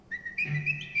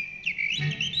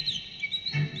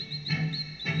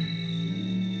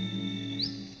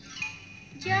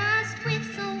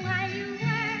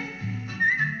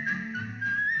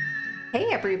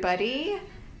everybody.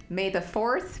 May the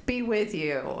 4th be with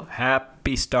you.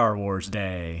 Happy Star Wars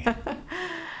Day.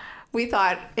 We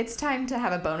thought it's time to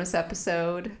have a bonus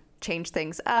episode, change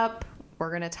things up. We're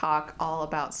going to talk all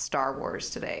about Star Wars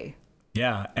today.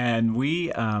 Yeah, and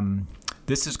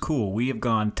this is cool. We have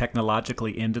gone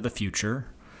technologically into the future,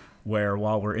 where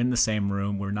while we're in the same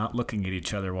room, we're not looking at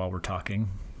each other while we're talking.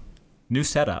 New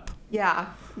setup. Yeah.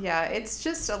 It's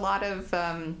just a lot of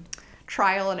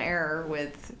trial and error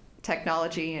with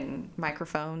technology and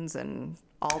microphones and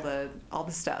all the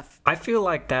stuff. I feel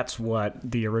like that's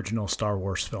what the original Star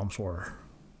Wars films were.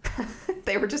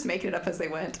 They were just making it up as they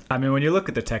went. I mean, when you look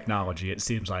at the technology, it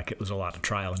seems like it was a lot of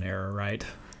trial and error, right?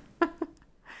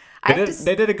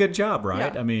 They did a good job,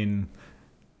 right? Yeah. I mean,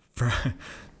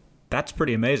 that's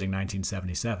pretty amazing,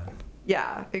 1977.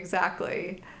 Yeah,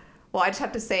 exactly. Well, I just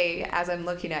have to say, as I'm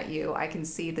looking at you, I can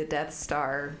see the Death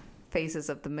Star phases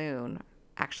of the moon,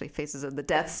 actually phases of the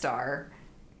Death Star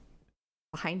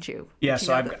behind you. Yeah,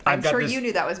 so I'm sure you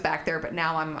knew that was back there, but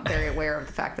now I'm very aware of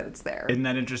the fact that it's there. Isn't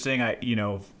that interesting?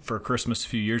 For Christmas a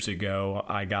few years ago,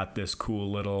 I got this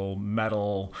cool little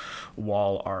metal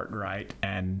wall art, right?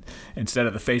 And instead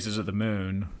of the phases of the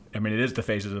moon, I mean, it is the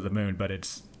phases of the moon, but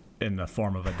it's in the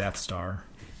form of a Death Star.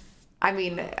 I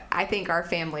mean, I think our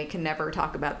family can never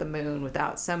talk about the moon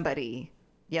without somebody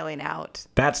yelling out,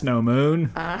 "That's no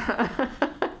moon."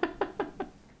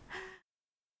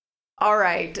 All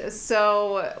right.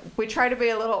 So we try to be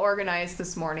a little organized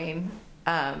this morning,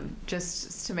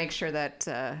 just to make sure that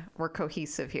we're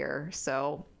cohesive here.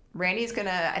 So Randy's going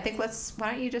to,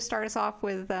 why don't you just start us off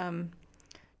with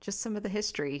just some of the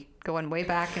history going way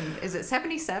back. And is it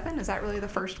 77? Is that really the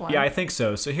first one? Yeah, I think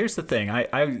so. So here's the thing.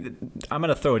 I'm going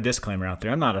to throw a disclaimer out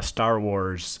there. I'm not a Star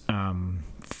Wars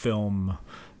film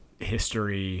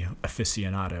history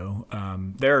aficionado.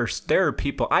 There are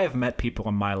people, I have met people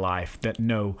in my life that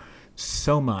know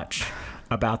so much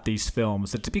about these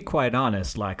films that, to be quite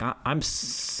honest, like I'm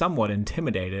somewhat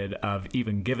intimidated of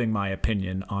even giving my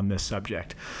opinion on this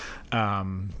subject.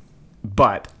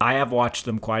 But I have watched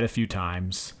them quite a few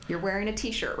times. You're wearing a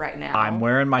t-shirt right now. I'm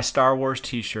wearing my Star Wars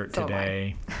t-shirt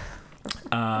today.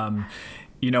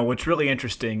 What's really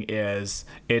interesting is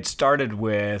it started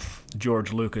with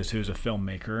George Lucas, who's a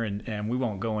filmmaker, and we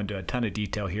won't go into a ton of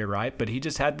detail here, right? But he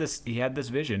had this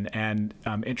vision, and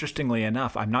interestingly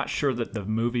enough, I'm not sure that the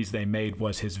movies they made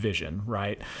was his vision,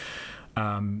 right?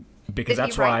 Because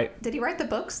did he write the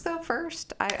books though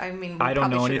first? I mean, I don't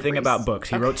know anything about books.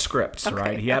 He wrote scripts,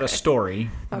 right? He had a story.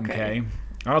 Okay.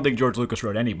 I don't think George Lucas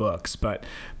wrote any books, but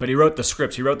he wrote the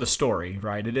scripts. He wrote the story,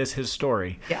 right? It is his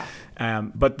story. Yeah.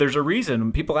 But there's a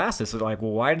reason. People ask this, they're like,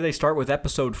 well, why did they start with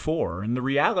episode 4? And the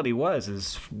reality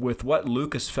is with what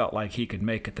Lucas felt like he could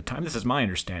make at the time. This is my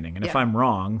understanding. And if I'm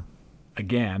wrong,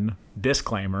 again,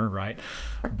 disclaimer, right?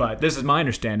 But this is my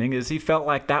understanding, is he felt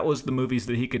like that was the movies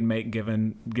that he could make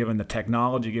given the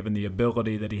technology, given the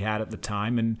ability that he had at the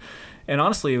time. And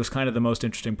honestly, it was kind of the most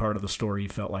interesting part of the story he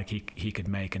felt like he could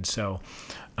make. And so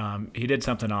he did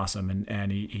something awesome.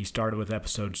 And he started with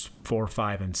episodes 4,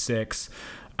 5, and 6.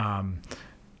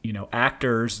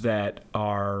 Actors that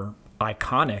are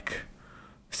iconic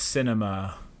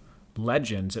cinema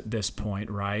legends at this point,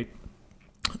 right?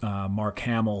 Mark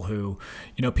Hamill, who,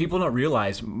 people don't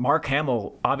realize, Mark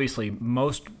Hamill, obviously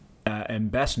most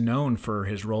and best known for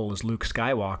his role as Luke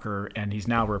Skywalker, and he's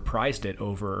now reprised it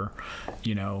over,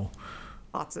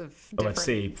 lots of different... let's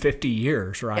see, 50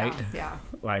 years, right? Yeah.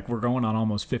 Like, we're going on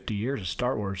almost 50 years of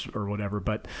Star Wars or whatever,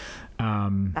 but...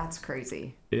 that's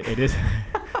crazy. It is.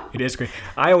 It is crazy.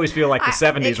 I always feel like the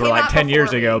 70s were like 10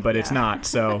 years ago, but it's not,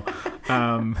 so...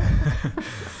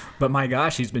 But my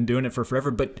gosh, he's been doing it for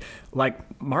forever. But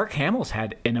like, Mark Hamill's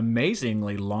had an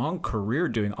amazingly long career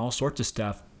doing all sorts of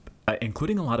stuff,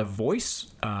 including a lot of voice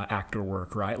actor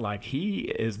work, right? Like, he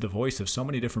is the voice of so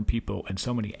many different people and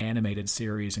so many animated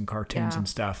series and cartoons and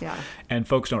stuff. Yeah. And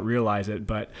folks don't realize it,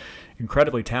 but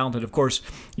incredibly talented. Of course,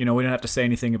 we don't have to say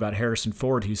anything about Harrison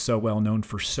Ford. He's so well known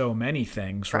for so many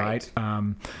things, right?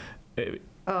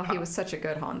 He was such a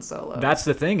good Han Solo. That's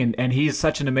the thing, and he's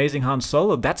such an amazing Han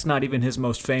Solo. That's not even his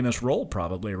most famous role,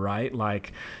 probably, right?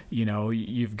 Like,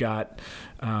 you've got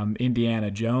Indiana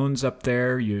Jones up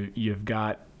there. You've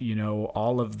got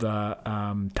all of the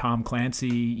Tom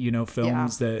Clancy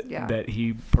films that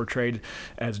he portrayed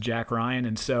as Jack Ryan,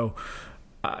 and so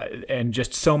and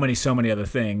just so many other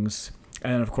things.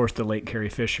 And of course, the late Carrie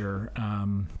Fisher,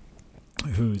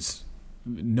 who's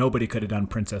nobody could have done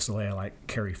Princess Leia like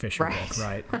Carrie Fisher did,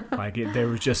 right? Like, there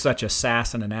was just such a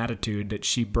sass and an attitude that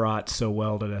she brought so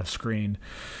well to the screen.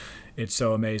 It's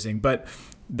so amazing. But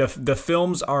the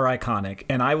films are iconic,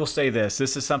 and I will say this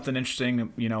is something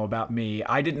interesting, about me.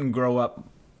 I didn't grow up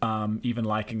even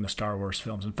liking the Star Wars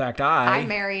films. In fact, I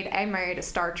married a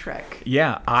Star Trek.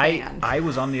 Yeah, fan. I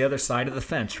was on the other side of the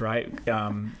fence, right? You're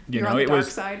on the dark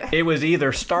side. It was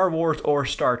either Star Wars or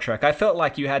Star Trek. I felt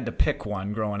like you had to pick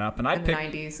one growing up, and I In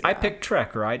picked the 90s, I picked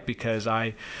Trek, right? Because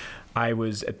I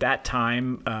was at that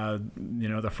time,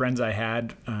 the friends I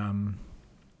had.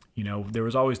 There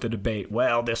was always the debate,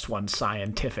 well, this one's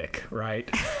scientific, right?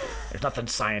 There's nothing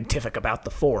scientific about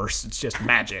the Force. It's just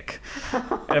magic.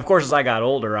 And of course, as I got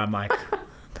older, I'm like,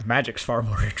 the magic's far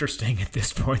more interesting at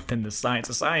this point than the science.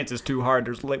 The science is too hard.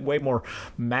 There's way more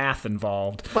math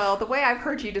involved. Well, the way I've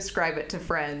heard you describe it to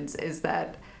friends is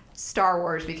that Star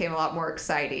Wars became a lot more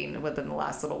exciting within the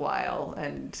last little while,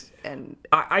 and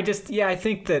I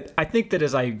think that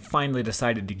as I finally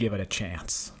decided to give it a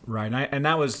chance, right? And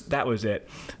that was it.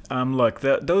 Look,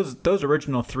 those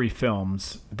original 3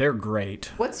 films, they're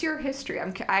great. What's your history?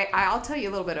 I'll tell you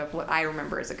a little bit of what I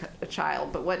remember as a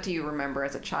child, but what do you remember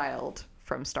as a child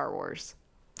from Star Wars?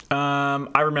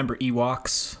 I remember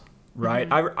Ewoks. Right.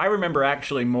 Mm-hmm. I remember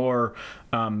actually more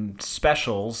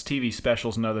specials, TV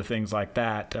specials and other things like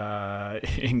that,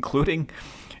 including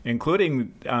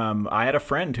I had a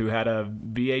friend who had a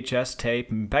VHS tape.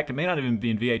 In fact, it may not even be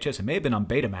in VHS. It may have been on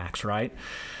Betamax, right?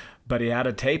 But he had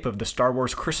a tape of the Star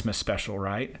Wars Christmas special,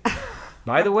 right?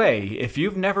 By the way, if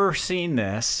you've never seen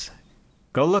this,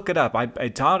 go look it up.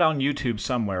 It's out on YouTube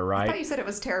somewhere, right? I thought you said it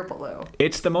was terrible, though.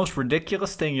 It's the most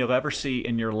ridiculous thing you'll ever see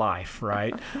in your life,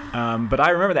 right? But I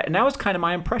remember that. And that was kind of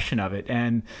my impression of it.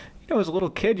 And, as a little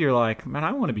kid, you're like, man,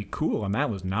 I want to be cool. And that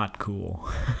was not cool.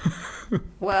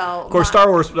 Well, of course,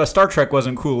 Star Trek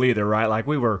wasn't cool either, right? Like,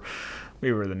 we were the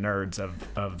nerds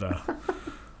of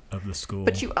the school.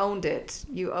 But you owned it.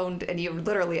 You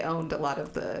literally owned a lot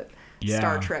of the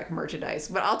Star Trek merchandise.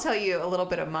 But I'll tell you a little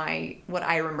bit of what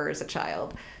I remember as a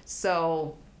child.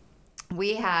 So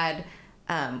we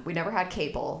never had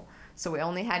cable. So we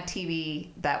only had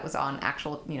TV that was on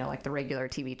actual, like the regular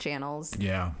TV channels.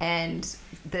 Yeah. And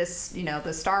this,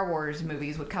 the Star Wars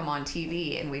movies would come on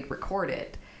TV and we'd record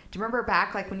it. Do you remember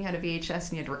back like when you had a VHS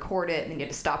and you had to record it and then you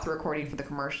had to stop the recording for the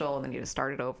commercial and then you had to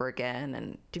start it over again?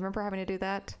 And do you remember having to do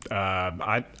that?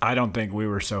 I don't think we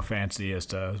were so fancy as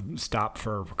to stop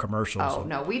for commercials. Oh,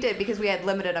 no, we did because we had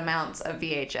limited amounts of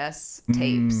VHS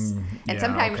tapes. And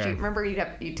sometimes you remember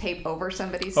you'd tape over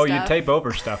somebody's stuff. Oh, you tape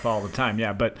over stuff all the time.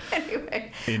 Yeah, but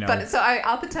anyway. But so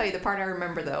I'll have to tell you the part I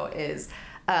remember though is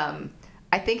I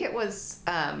think it was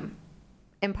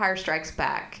Empire Strikes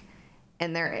Back.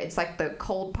 And it's like the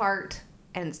cold part,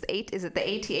 and is it the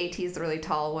AT-ATs, the really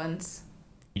tall ones?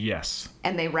 Yes.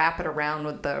 And they wrap it around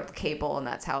with the cable, and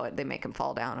that's how they make them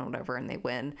fall down or whatever, and they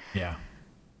win. Yeah.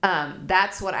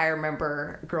 That's what I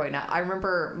remember growing up. I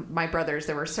remember my brothers.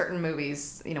 There were certain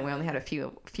movies. We only had a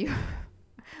few.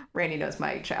 Randy knows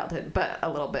my childhood, but a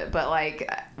little bit. But like,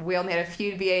 we only had a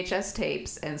few VHS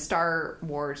tapes, and Star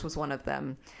Wars was one of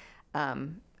them.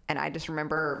 And I just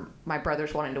remember my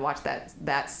brothers wanting to watch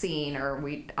that scene,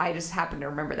 I just happened to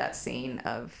remember that scene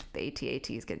of the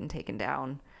AT-ATs getting taken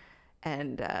down.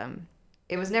 And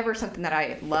it was never something that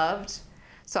I loved.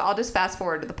 So I'll just fast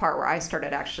forward to the part where I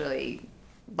started actually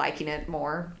liking it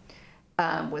more,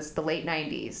 was the late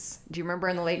 90s. Do you remember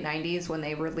in the late 90s when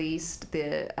they released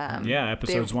the...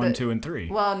 episodes 1, 2, and 3.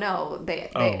 Well, no, they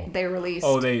released...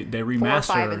 Oh, they remastered.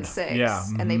 4, 5, and 6. Yeah.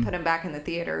 Mm-hmm. And they put them back in the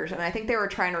theaters. And I think they were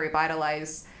trying to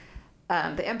revitalize...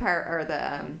 the Empire or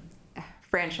the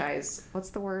franchise. What's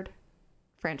the word?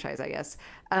 Franchise, I guess.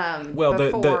 Well,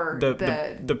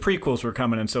 the prequels were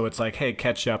coming, and so it's like, hey,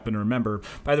 catch up and remember.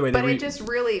 By the way, they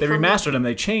remastered them.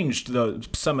 They changed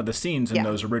some of the scenes in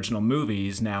those original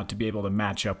movies now to be able to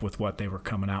match up with what they were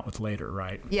coming out with later,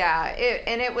 right? Yeah,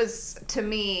 it was, to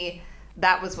me,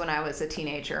 that was when I was a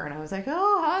teenager, and I was like,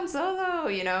 oh, Han Solo,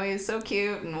 he's so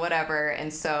cute and whatever,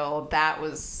 and so that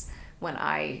was when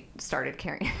I started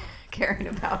caring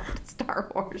about Star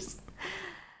Wars.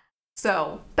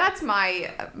 So that's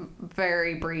my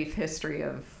very brief history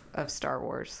of Star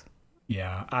Wars.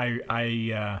 Yeah,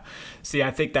 I see.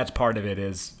 I think that's part of it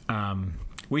is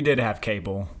we did have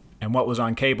cable, and what was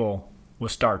on cable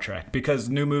was Star Trek because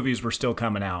new movies were still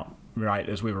coming out right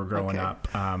as we were growing up.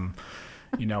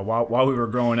 While we were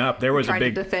growing up, there was a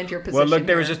big... to defend your position. Well, look,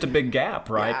 there was just a big gap,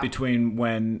 right, between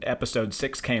when Episode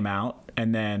 6 came out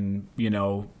and then,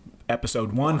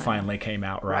 Episode 1 finally came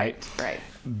out, right? Right.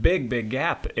 Big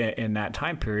gap in that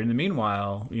time period. In the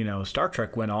meanwhile, Star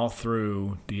Trek went all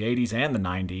through the 80s and the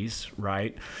 90s,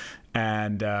 right?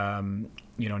 And,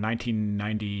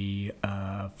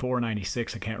 1994,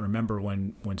 96, I can't remember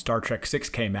when Star Trek 6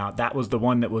 came out. That was the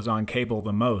one that was on cable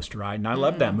the most, right? And I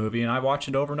loved that movie, and I watched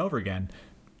it over and over again.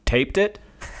 taped it,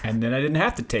 and then I didn't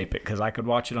have to tape it because I could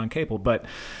watch it on cable. But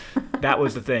that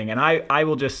was the thing. And I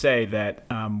will just say that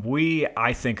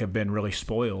I think, have been really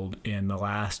spoiled in the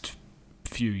last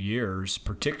few years,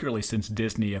 particularly since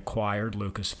Disney acquired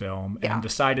Lucasfilm and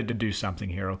decided to do something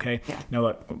here, okay? Yeah. Now,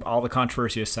 look, all the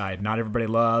controversy aside, not everybody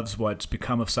loves what's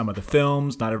become of some of the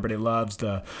films. Not everybody loves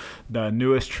the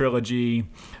newest trilogy.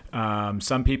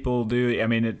 Some people do. I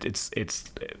mean, it's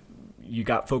you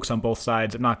got folks on both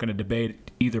sides. I'm not going to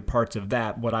debate either parts of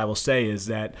that. What I will say is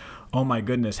that, oh my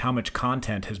goodness, how much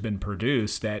content has been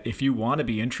produced that if you want to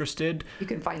be interested, you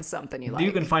can find something you like.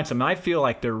 You can find something. I feel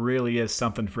like there really is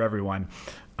something for everyone.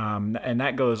 And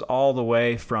that goes all the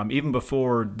way from even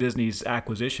before Disney's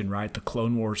acquisition, right? The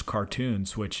Clone Wars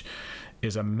cartoons, which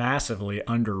is a massively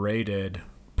underrated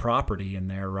property in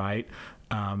there, right?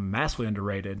 Massively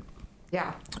underrated.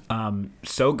 Yeah.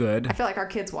 So good. I feel like our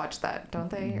kids watch that, don't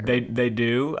they? Or... They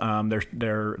do.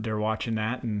 They're watching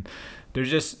that, and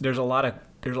there's a lot of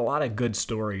good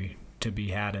story to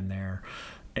be had in there.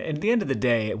 At the end of the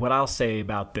day, what I'll say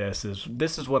about this is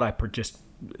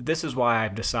why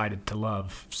I've decided to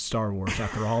love Star Wars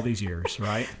after all these years,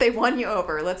 right? They won you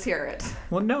over. Let's hear it.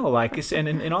 Well, no, like, and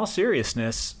in all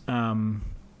seriousness, I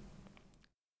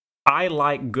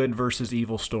like good versus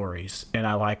evil stories, and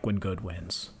I like when good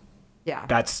wins. Yeah.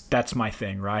 That's my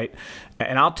thing, right?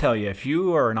 And I'll tell you, if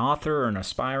you are an author or an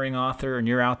aspiring author and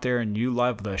you're out there and you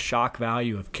love the shock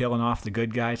value of killing off the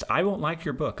good guys, I won't like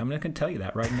your book. I'm not going to tell you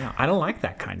that right now. I don't like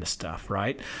that kind of stuff,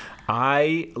 right?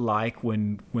 I like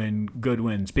when good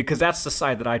wins, because that's the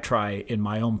side that I try in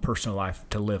my own personal life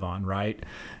to live on, right?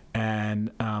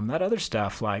 And that other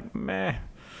stuff, like, meh.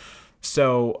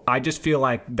 So I just feel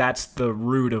like that's the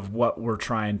root of what we're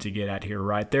trying to get at here,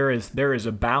 right? There is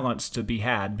a balance to be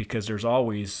had, because there's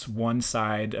always one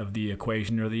side of the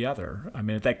equation or the other. I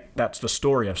mean, that's the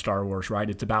story of Star Wars, right?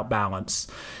 It's about balance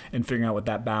and figuring out what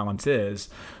that balance is,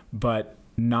 but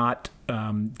not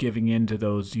giving in to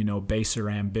those, baser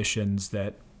ambitions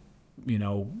that,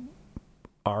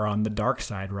 are on the dark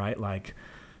side, right? Like,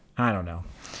 I don't know.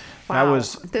 Wow.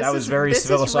 That was very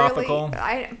philosophical.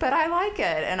 Really, but I like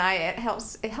it, and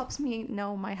it helps me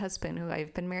know my husband, who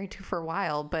I've been married to for a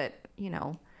while. But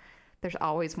there's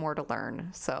always more to learn.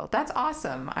 So that's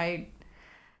awesome. I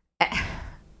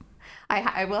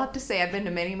will have to say, I've been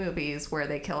to many movies where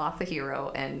they kill off the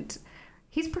hero, and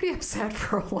he's pretty upset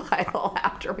for a while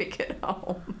after we get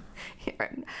home.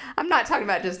 I'm not talking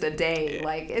about just a day.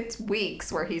 Like, it's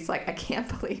weeks where he's like, I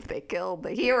can't believe they killed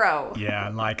the hero. Yeah,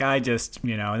 like, I just,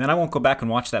 and then I won't go back and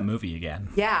watch that movie again.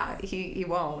 Yeah, he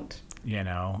won't.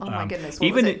 Oh my goodness.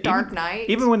 What was it, Dark Knight?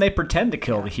 Even when they pretend to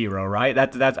kill the hero, right?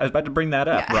 That's I was about to bring that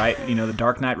up, right? The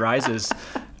Dark Knight Rises,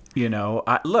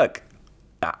 look,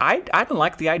 I don't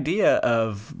like the idea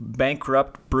of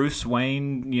bankrupt Bruce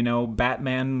Wayne,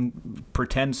 Batman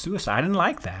pretend suicide. I didn't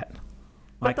like that.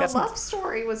 But the love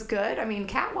story was good. I mean,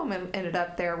 Catwoman ended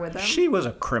up there with him. She was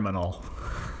a criminal.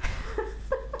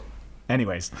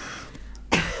 Anyways.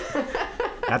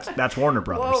 That's Warner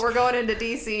Brothers. Whoa, we're going into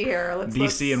DC here.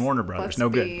 DC and Warner Brothers. No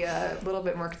good. Let's be a little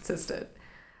bit more consistent.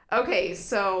 Okay,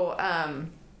 so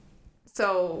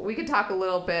we could talk a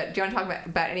little bit. Do you want to talk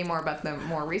about any more about the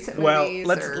more recent movies?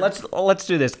 Well, let's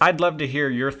do this. I'd love to hear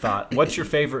your thought. What's your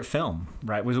favorite film?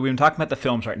 Right, we've been talking about the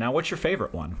films right now. What's your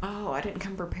favorite one? Oh, I didn't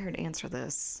come prepared to answer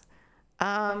this.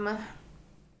 I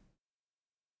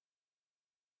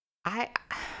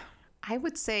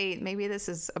would say, maybe this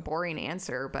is a boring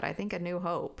answer, but I think A New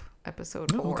Hope,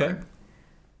 Episode 4. Okay.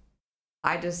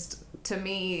 To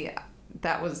me,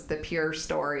 that was the pure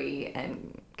story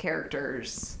and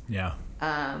characters. Yeah.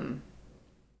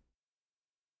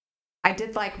 I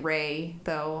did like Rey,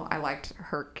 though. I liked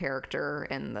her character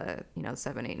in the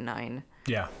 7, 8, and 9.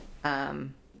 Yeah.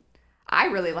 I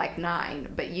really liked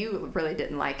 9, but you really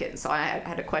didn't like it, so I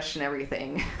had to question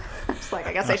everything. It's like,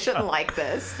 I guess I shouldn't like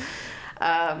this.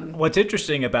 What's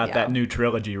interesting about that new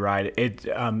trilogy, right?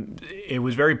 It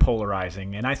was very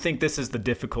polarizing, and I think this is the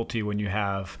difficulty when you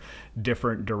have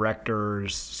different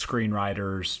directors,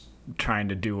 screenwriters trying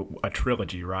to do a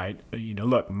trilogy, right?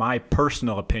 Look, my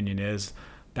personal opinion is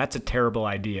that's a terrible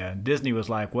idea. Disney was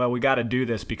like, well, we got to do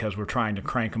this because we're trying to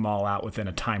crank them all out within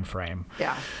a time frame.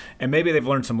 Yeah. And maybe they've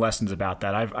learned some lessons about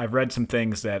that. I've read some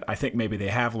things that I think maybe they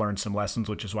have learned some lessons,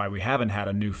 which is why we haven't had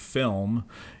a new film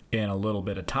in a little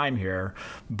bit of time here.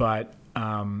 But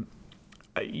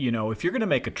if you're going to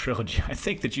make a trilogy, I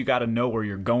think that you got to know where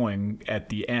you're going at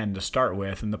the end to start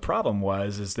with. And the problem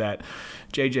is that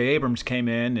J.J. Abrams came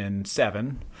in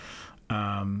 7,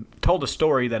 told a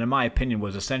story that, in my opinion,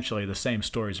 was essentially the same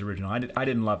story as the original. I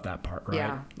didn't love that part,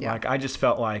 right? Yeah. Like, I just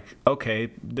felt like,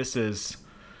 okay, this is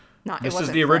Not, This it is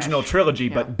wasn't the original fresh. trilogy,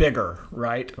 Yeah. but bigger,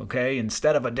 right? Okay,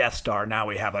 instead of a Death Star, now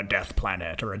we have a Death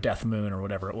Planet or a Death Moon or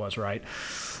whatever it was, right?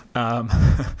 Um,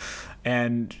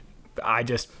 and I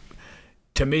just,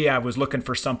 to me, I was looking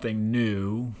for something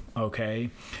new, okay,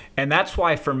 and that's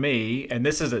why for me, and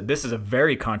this is a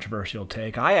very controversial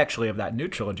take. I actually, of that new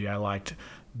trilogy, I liked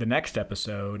the next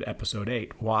episode, episode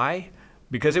 8. Why?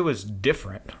 Because it was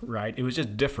different, right? It was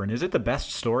just different. Is it the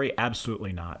best story?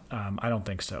 Absolutely not. I don't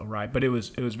think so, right? But it was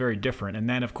very different. And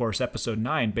then, of course, episode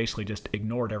 9 basically just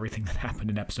ignored everything that happened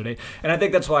in episode 8. And I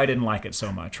think that's why I didn't like it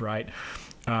so much, right?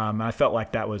 I felt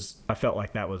like that was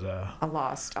A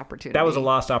lost opportunity. that was a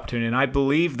lost opportunity. And I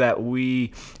believe that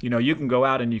you can go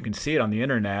out and you can see it on the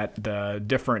internet, the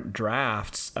different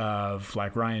drafts of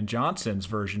like Ryan Johnson's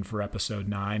version for episode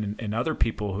 9 and other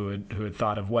people who had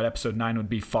thought of what episode 9 would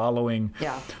be following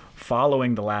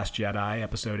The Last Jedi,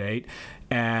 episode 8.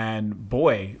 And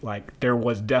boy, like there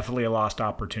was definitely a lost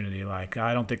opportunity. Like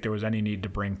I don't think there was any need to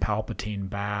bring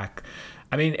Palpatine back.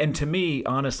 I mean, and to me,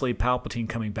 honestly, Palpatine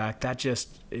coming back,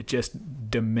 it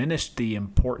just diminished the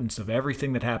importance of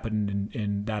everything that happened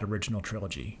in that original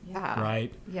trilogy. Yeah.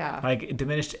 Right? Yeah. Like it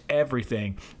diminished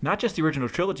everything. Not just the original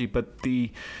trilogy, but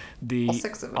the all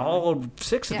 6 of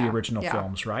them. The original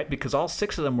films, right? Because all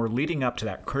 6 of them were leading up to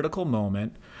that critical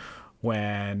moment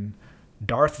when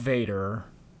Darth Vader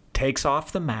takes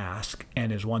off the mask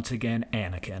and is once again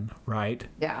Anakin, right?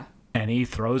 Yeah. And he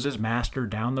throws his master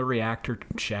down the reactor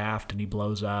shaft and he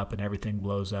blows up and everything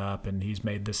blows up and he's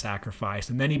made the sacrifice.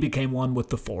 And then he became one with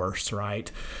the Force,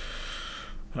 right?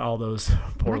 All those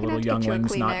poor little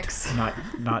younglings. No,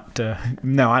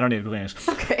 I don't need a Kleenex.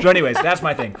 Okay. So anyways, that's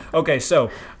my thing. Okay,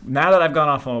 so now that I've gone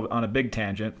off on a big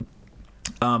tangent,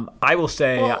 I will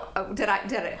say... Well, did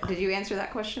you answer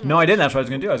that question? No, I didn't. That's what I was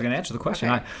going to do. I was going to answer the question.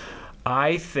 Okay.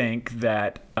 I think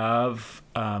that of...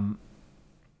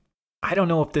 I don't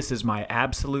know if this is my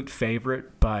absolute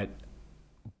favorite, but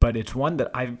it's one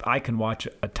that I can watch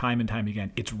a time and time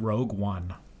again. It's Rogue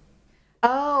One.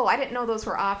 Oh, I didn't know those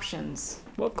were options.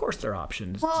 Well, of course they're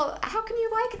options. Well, how can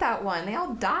you like that one? They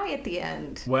all die at the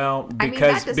end. Well,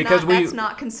 that's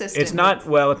not consistent. It's not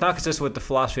consistent with the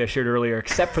philosophy I shared earlier,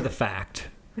 except for the fact.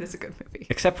 It is a good movie.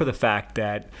 Except for the fact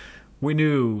that we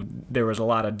knew there was a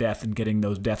lot of death in getting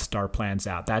those Death Star plans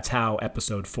out. That's how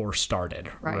Episode 4 started,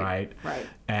 right? Right.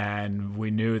 And we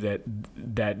knew that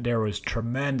there was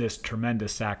tremendous,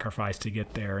 tremendous sacrifice to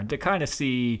get there. And to kind of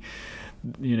see,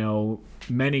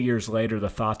 many years later, the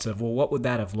thoughts of, well, what would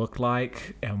that have looked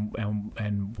like?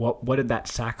 And what did that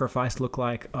sacrifice look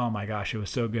like? Oh my gosh, it was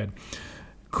so good.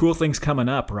 Cool things coming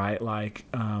up, right? Like,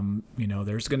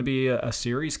 there's going to be a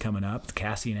series coming up, the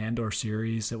Cassian Andor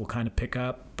series that will kind of pick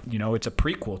up. It's a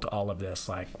prequel to all of this.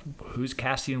 Like, who's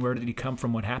Cassian? Where did he come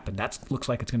from? What happened? That looks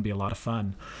like it's going to be a lot of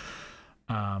fun.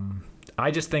 I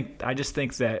just think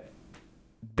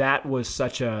that was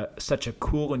such a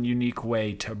cool and unique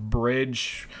way to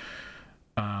bridge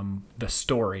the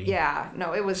story. Yeah,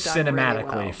 no, it was done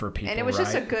cinematically really well. for people, and it was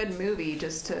just a good movie.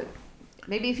 Just to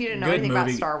maybe if you didn't know anything about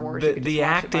Star Wars, you could just the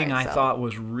watch acting it by I itself. thought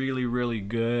was really, really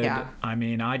good. Yeah. I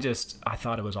mean, I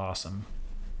thought it was awesome.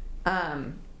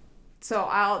 So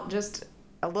I'll just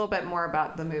a little bit more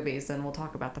about the movies, and we'll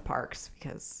talk about the parks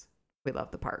because we love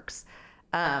the parks.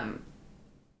 I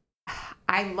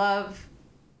love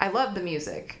the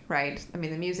music, right? I mean,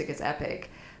 the music is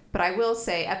epic, but I will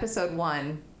say Episode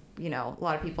 1. A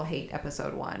lot of people hate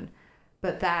Episode 1,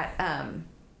 but that I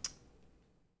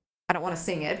don't want to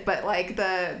sing it, but like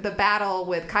the battle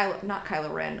with not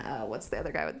Kylo Ren. What's the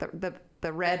other guy with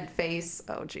the red face?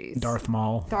 Oh, geez. Darth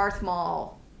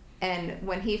Maul. And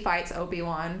when he fights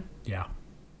Obi-Wan, Yeah.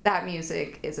 that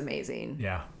music is amazing.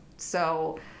 Yeah.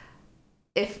 So,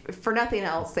 if for nothing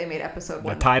else, they made Episode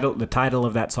 1. The title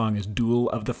of that song is "Duel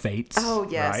of the Fates." Oh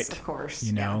yes, right? of course.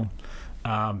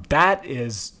 That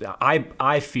is.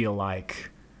 I feel like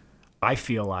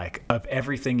of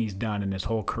everything he's done in his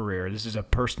whole career. This is a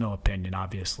personal opinion,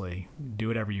 obviously. Do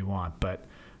whatever you want, but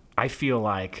I feel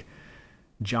like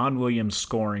John Williams'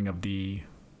 scoring of the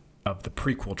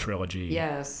prequel trilogy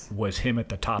was him at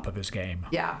the top of his game.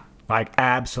 Yeah. Like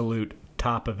absolute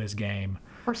top of his game.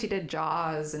 Of course, he did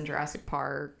Jaws and Jurassic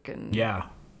Park and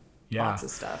lots of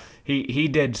stuff. He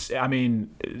did. I mean,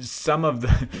 some of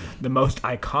the most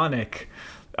iconic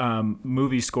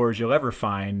movie scores you'll ever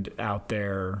find out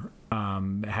there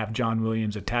have John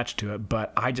Williams attached to it.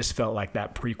 But I just felt like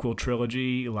that prequel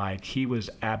trilogy, like he was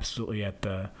absolutely at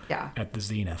the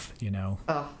zenith.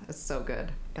 Oh, it's so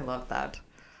good. I love that.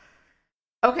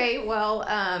 Okay, well,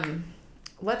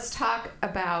 let's talk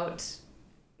about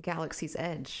Galaxy's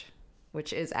Edge.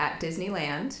 which is at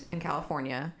Disneyland in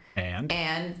California.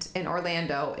 And in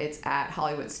Orlando, it's at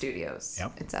Hollywood Studios.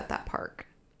 Yep. It's at that park.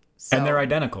 So, and they're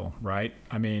identical, right?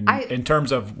 I mean, in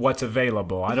terms of what's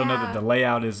available, I don't know that the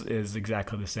layout is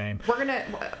exactly the same. We're going to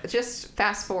just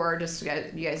fast forward, just so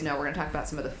you guys know, we're going to talk about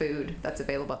some of the food that's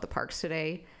available at the parks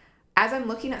today. As I'm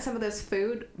looking at some of this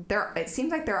food, it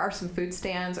seems like there are some food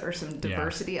stands or some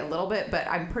diversity a little bit, but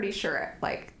I'm pretty sure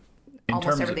like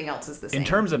almost everything else is the same. In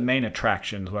terms of main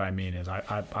attractions, what I mean is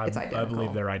I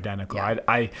believe they're identical. Yeah.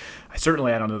 I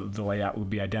certainly, I don't know that the layout would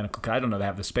be identical because I don't know they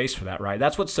have the space for that, right?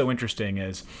 That's what's so interesting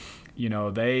is,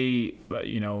 Galaxy's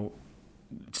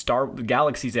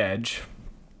Edge,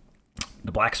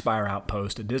 the Black Spire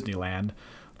Outpost at Disneyland,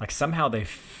 like somehow they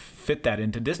fit that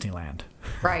into Disneyland.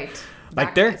 Right.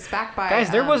 It's back by,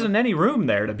 guys, there wasn't any room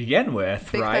there to begin with,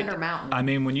 Big right? Thunder Mountain. I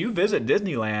mean, when you visit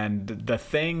Disneyland, the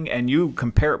thing, and you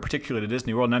compare it particularly to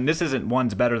Disney World, and this isn't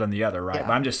one's better than the other, right? Yeah.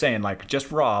 But I'm just saying, like,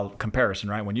 just raw comparison,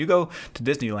 right? When you go to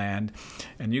Disneyland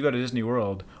and you go to Disney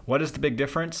World, what is the big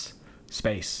difference?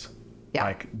 Space. Yeah.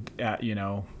 Like,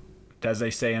 as they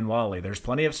say in Wall-E, there's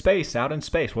plenty of space out in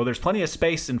space. Well, there's plenty of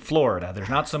space in Florida. There's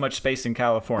not so much space in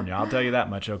California. I'll tell you that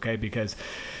much, okay? Because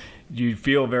you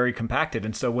feel very compacted.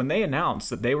 And so when they announced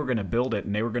that they were going to build it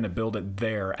and they were going to build it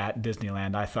there at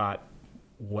Disneyland, I thought,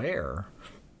 where?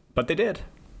 But they did.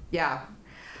 Yeah.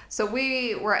 So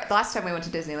the last time we went to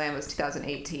Disneyland was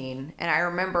 2018. And I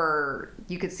remember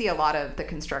you could see a lot of the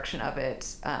construction of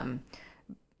it.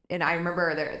 And I remember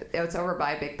it's over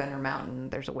by Big Thunder Mountain.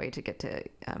 There's a way to get to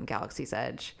Galaxy's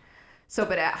Edge. So,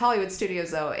 but at Hollywood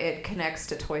Studios, though, it connects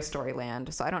to Toy Story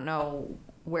Land. So I don't know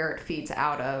where it feeds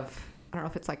out of. I don't know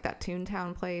if it's like that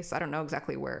Toontown place. I don't know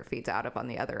exactly where it feeds out of on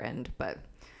the other end, but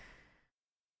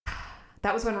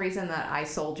that was one reason that I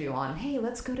sold you on, hey,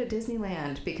 let's go to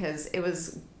Disneyland, because it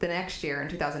was the next year in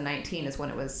 2019 is when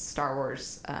it was Star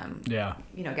Wars.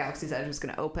 Galaxy's Edge was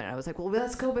going to open. And I was like, well,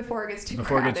 let's go before it gets too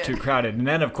crowded. And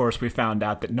then, of course, we found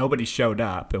out that nobody showed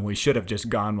up, and we should have just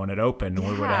gone when it opened. And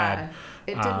we would have had.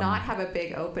 It did not have a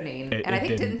big opening. And I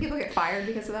think, didn't people get fired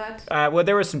because of that? Well,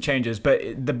 there were some changes.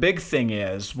 But the big thing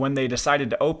is, when they decided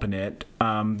to open it,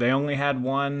 they only had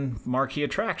one marquee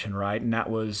attraction, right? And that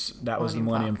was the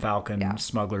Millennium Falcon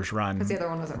Smuggler's Run. Because the other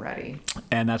one wasn't ready.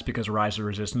 And that's because Rise of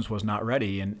Resistance was not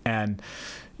ready. And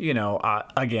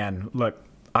again, look,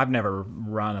 I've never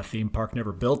run a theme park,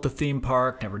 never built a theme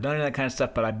park, never done any of that kind of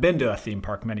stuff, but I've been to a theme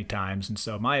park many times. And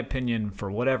so my opinion,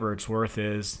 for whatever it's worth,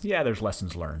 is, there's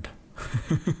lessons learned.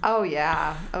 Oh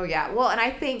yeah. Well, and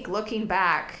I think looking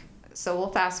back, so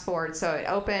we'll fast forward. So it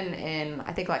opened in,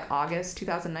 I think, like August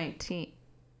 2019,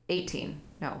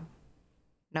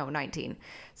 19.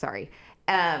 Sorry.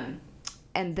 And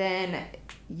then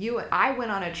I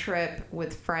went on a trip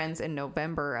with friends in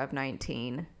November of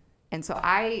 19. And so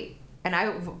by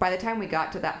the time we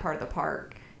got to that part of the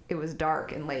park, it was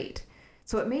dark and late.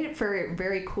 So it made it very,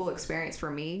 very cool experience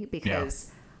for me, because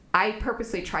I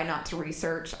purposely try not to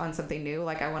research on something new.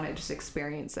 Like, I want to just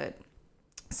experience it.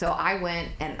 So I went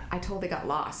and I totally got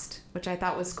lost, which I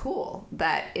thought was cool,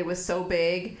 that it was so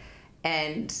big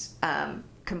and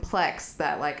complex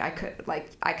that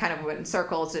I kind of went in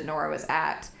circles, didn't know where I was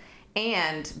at.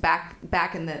 And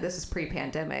back in this is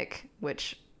pre-pandemic,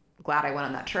 which glad I went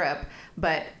on that trip,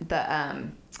 but the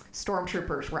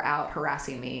stormtroopers were out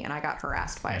harassing me, and I got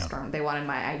harassed by a storm. They wanted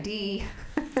my ID.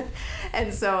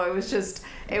 And so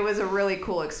it was a really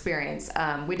cool experience.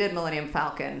 We did Millennium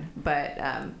Falcon, but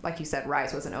like you said,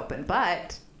 Rise wasn't open.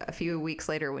 But a few weeks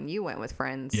later, when you went with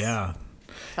friends, tell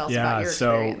us about your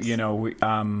experience.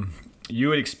 So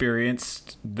you had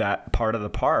experienced that part of the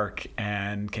park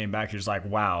and came back. You're just like,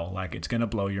 wow, like, it's gonna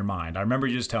blow your mind. I remember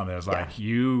you just telling me, I was like,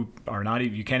 you're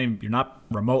not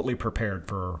remotely prepared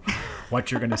for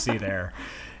what you're gonna see there.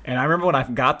 And I remember when I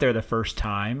got there the first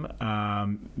time,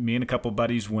 me and a couple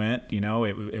buddies went.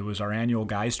 It was our annual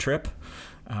guys trip,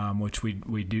 which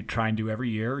we do try and do every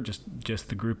year. Just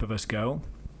the group of us go.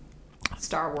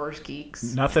 Star Wars geeks.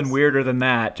 Nothing weirder than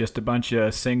that. Just a bunch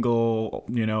of single,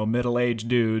 middle-aged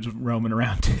dudes roaming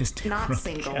around Disney. Not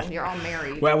single. You're all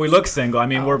married. Well, we look single. I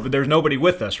mean, there's nobody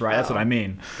with us, right? That's what I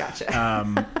mean.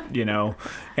 Gotcha.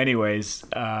 Anyways,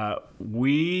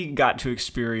 we got to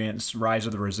experience Rise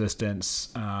of the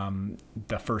Resistance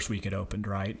the first week it opened,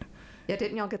 right? Yeah,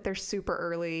 didn't y'all get there super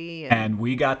early? And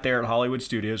we got there at Hollywood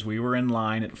Studios. We were in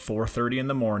line at 4:30 in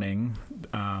the morning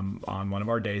on one of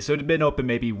our days. So it had been open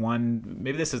maybe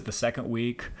this is the second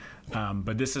week,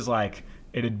 but this is like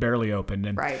it had barely opened.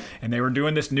 And they were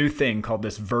doing this new thing called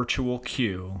this virtual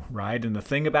queue, right? And the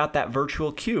thing about that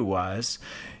virtual queue was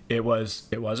it was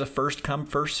a first come,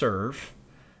 first serve.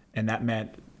 And that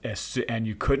meant and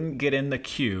you couldn't get in the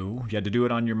queue. You had to do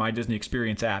it on your My Disney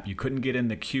Experience app. You couldn't get in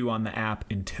the queue on the app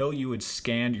until you had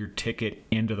scanned your ticket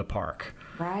into the park.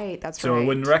 Right, that's so right. So it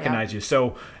wouldn't recognize you.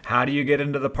 So how do you get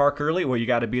into the park early? Well, you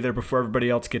got to be there before everybody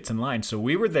else gets in line. So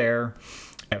we were there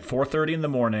at 4:30 in the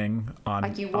morning on our day.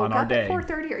 Like you woke up at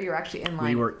 4:30, or you were actually in line?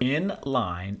 We were in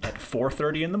line at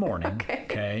 4:30 in the morning.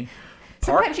 Okay.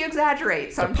 Sometimes you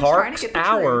exaggerate, so I'm just trying to get the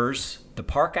truth. The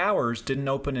park hours didn't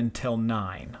open until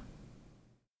 9.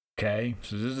 Okay,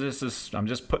 so this is I'm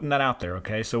just putting that out there.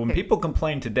 Okay, so when people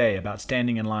complain today about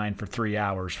standing in line for 3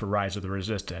 hours for Rise of the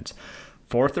Resistance,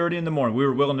 4:30 in the morning, we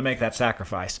were willing to make that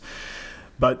sacrifice.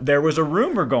 But there was a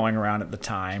rumor going around at the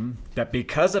time that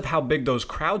because of how big those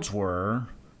crowds were,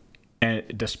 and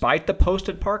despite the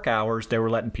posted park hours, they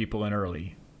were letting people in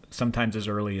early. Sometimes as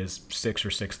early as 6 or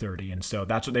 6:30, and so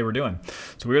that's what they were doing.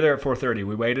 So we were there at 4:30.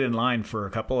 We waited in line for a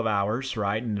couple of hours,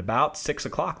 right? And about 6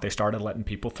 o'clock, they started letting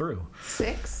people through.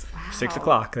 6? Wow. 6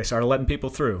 o'clock, they started letting people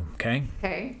through. Okay.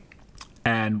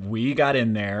 And we got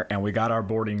in there, and we got our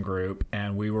boarding group,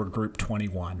 and we were group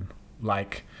 21.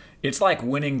 Like, it's like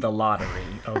winning the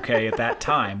lottery. Okay, at that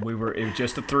time, it was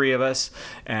just the three of us,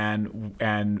 and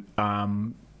then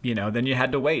you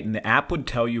had to wait, and the app would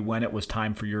tell you when it was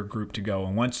time for your group to go.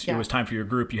 And once it was time for your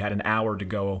group, you had an hour to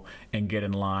go and get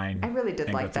in line. I really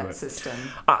did like that system.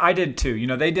 I did too.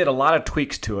 They did a lot of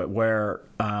tweaks to it where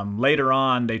later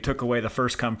on they took away the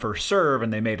first come, first serve,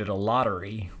 and they made it a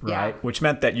lottery, right? Yeah. Which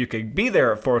meant that you could be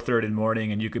there at 4:30 in the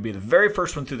morning, and you could be the very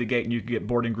first one through the gate, and you could get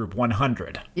boarding group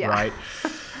 100, right?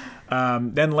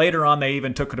 Then later on, they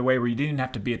even took it away where you didn't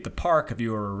have to be at the park. If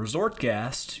you were a resort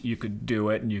guest, you could do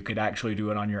it, and you could actually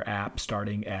do it on your app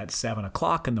starting at 7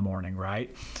 o'clock in the morning,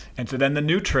 right? And so then the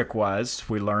new trick was,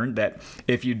 we learned that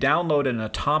if you download an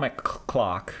atomic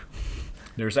clock,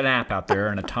 there's an app out there,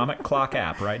 an atomic clock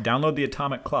app, right? Download the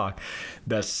atomic clock.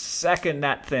 The second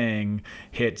that thing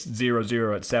hits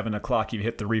 00 at 7 o'clock, you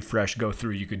hit the refresh, go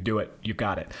through, you could do it, you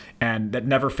got it. And that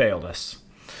never failed us.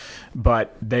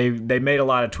 But they made a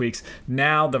lot of tweaks.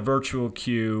 Now the virtual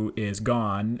queue is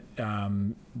gone.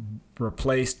 The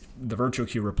virtual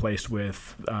queue replaced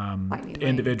with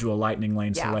individual Lightning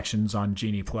Lane selections on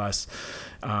Genie Plus,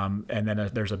 and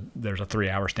then there's a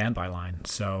 3-hour standby line.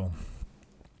 So,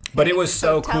 but it was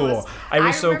so cool. It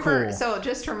was so cool. So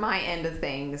just from my end of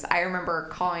things, I remember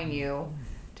calling you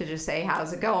to just say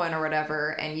how's it going or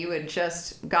whatever, and you had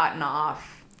just gotten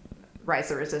off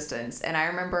Rise of Resistance, and I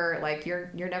remember like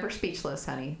you're never speechless,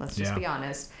 honey. Let's just be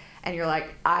honest. And you're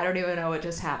like, I don't even know what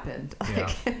just happened.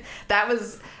 Like that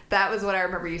was what I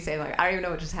remember you saying. Like, I don't even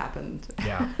know what just happened.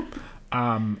 Yeah.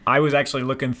 I was actually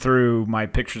looking through my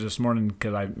pictures this morning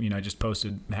because I just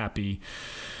posted happy.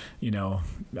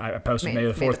 I posted May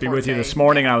the 4th be with you this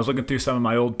morning. I was looking through some of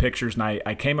my old pictures, and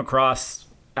I came across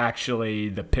actually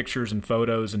the pictures and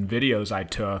photos and videos I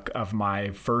took of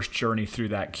my first journey through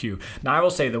that queue. Now I will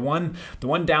say the one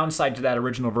downside to that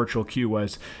original virtual queue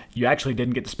was you actually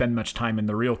didn't get to spend much time in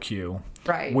the real queue,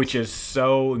 right? Which is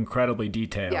so incredibly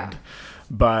detailed. Yeah.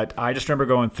 But I just remember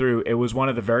going through. It was one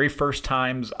of the very first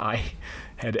times I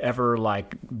had ever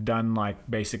done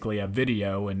basically a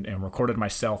video and recorded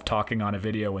myself talking on a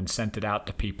video and sent it out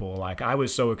to people. Like, I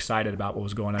was so excited about what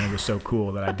was going on. It was so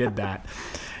cool that I did that.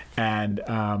 And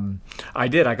I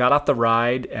did. I got off the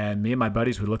ride, and me and my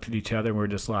buddies, we looked at each other, and we were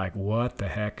just like, what the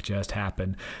heck just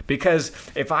happened? Because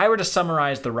if I were to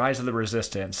summarize the Rise of the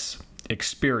Resistance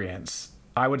experience,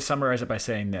 I would summarize it by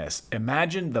saying this.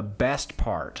 Imagine the best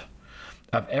part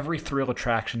of every thrill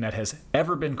attraction that has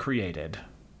ever been created.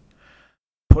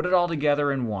 Put it all together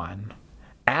in one.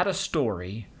 Add a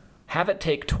story. Have it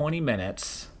take 20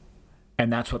 minutes.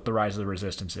 And that's what the Rise of the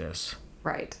Resistance is.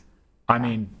 Right. I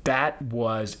mean, that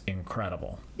was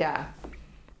incredible. Yeah.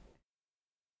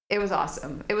 It was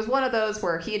awesome. It was one of those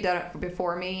where he had done it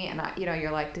before me, and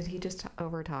you're like, did he just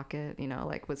over talk it?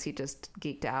 Was he just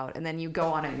geeked out? And then you go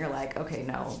on it and you're like, okay,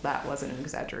 no, that wasn't an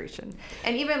exaggeration.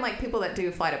 And even people that do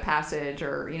Flight of Passage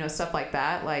or, stuff like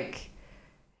that,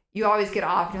 you always get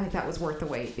off and you're like, that was worth the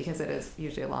wait, because it is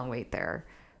usually a long wait there.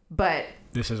 But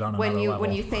this is on another level.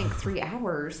 When you think 3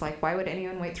 hours, why would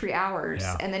anyone wait 3 hours?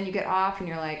 Yeah. And then you get off and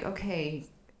you're like, okay,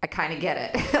 I kind of get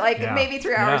it. Maybe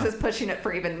 3 hours is pushing it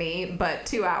for even me, but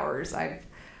 2 hours I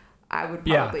would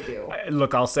probably do.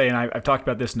 Look, I'll say, and I've talked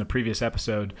about this in a previous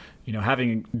episode,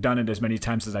 having done it as many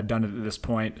times as I've done it at this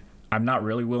point, I'm not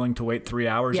really willing to wait 3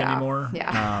 hours anymore.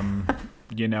 Yeah.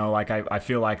 I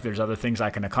feel like there's other things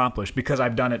I can accomplish because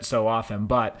I've done it so often.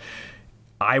 But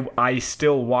I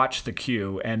still watch the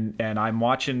queue, and I'm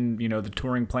watching, you know, the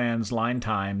touring plans line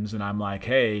times, and I'm like,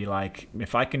 hey, like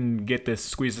if I can get this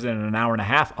squeezed in an hour and a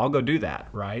half, I'll go do that,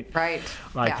 right? Right.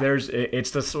 Like Yeah.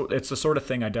 it's the sort of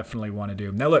thing I definitely want to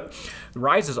do. Now look,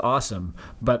 Rise is awesome,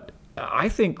 but I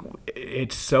think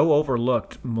it's so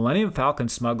overlooked. Millennium Falcon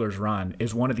Smuggler's Run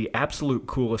is one of the absolute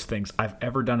coolest things I've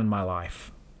ever done in my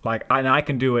life. Like, and I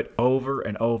can do it over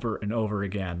and over and over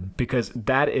again, because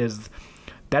that is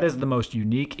the most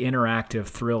unique interactive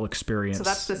thrill experience So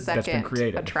that's the that's been second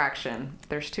created. attraction.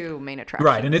 There's 2 main attractions.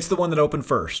 Right, and it's the one that opened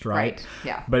first, right? Right,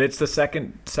 yeah. But it's the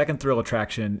second thrill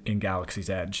attraction in Galaxy's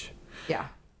Edge. Yeah.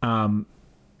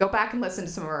 Go back and listen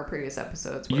to some of our previous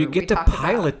episodes. Where You get to talked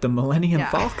pilot the Millennium Yeah.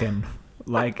 Falcon.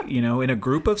 Like, you know, in a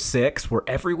group of 6 where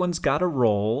everyone's got a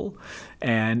role,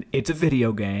 and it's a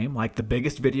video game, like the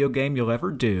biggest video game you'll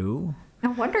ever do. No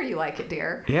wonder you like it,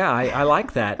 dear. Yeah, I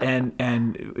like that. And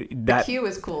that The queue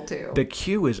is cool too. the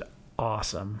queue is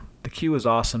awesome. The queue is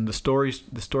awesome. The story's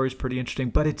pretty interesting,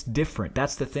 but it's different.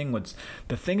 That's the thing.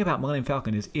 The thing about Millennium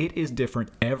Falcon is it is different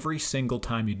every single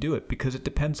time you do it, because it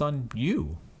depends on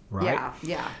you, right? Yeah,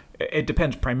 yeah. It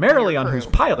depends primarily on who's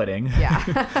crew. piloting.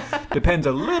 Yeah. Depends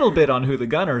a little bit on who the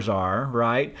gunners are,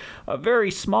 right? A very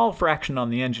small fraction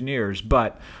on the engineers,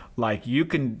 but like you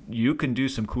can do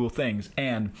some cool things,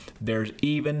 and there's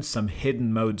even some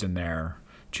hidden modes in there.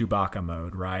 Chewbacca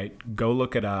mode, right? Go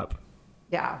look it up.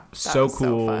 Yeah. that So was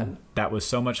cool. fun. That was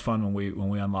so much fun when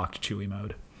we unlocked Chewie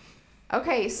mode.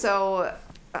 Okay, so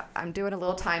I'm doing a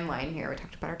little timeline here. We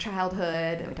talked about our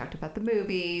childhood, and we talked about the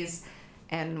movies,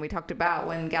 and we talked about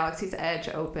when Galaxy's Edge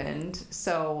opened.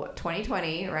 So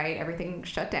 2020, right? Everything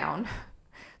shut down.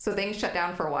 So things shut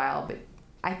down for a while, but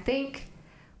I think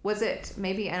was it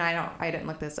maybe, and I didn't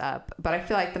look this up, but I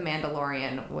feel like The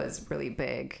Mandalorian was really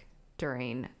big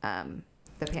during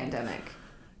the pandemic.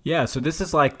 Yeah, so this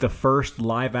is like the first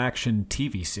live-action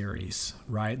TV series,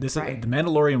 right? Right. The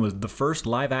Mandalorian was the first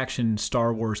live-action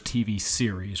Star Wars TV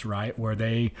series, right? Where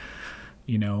they,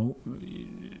 you know,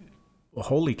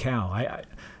 holy cow! I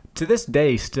to this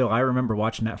day still I remember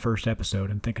watching that first episode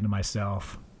and thinking to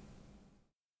myself,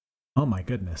 oh my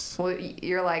goodness. Well,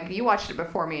 you're like, you watched it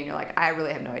before me, and you're like, I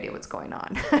really have no idea what's going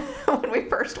on when we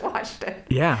first watched it.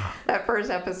 Yeah. That first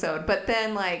episode. But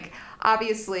then, like,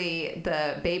 obviously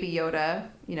the Baby Yoda,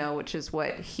 you know, which is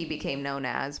what he became known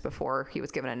as before he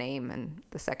was given a name in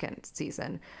the second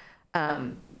season,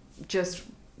 just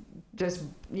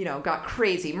you know, got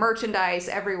crazy merchandise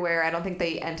everywhere. I don't think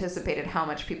they anticipated how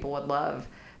much people would love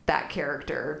that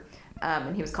character.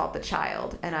 And he was called the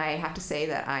Child. And I have to say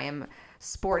that I am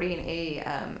sporting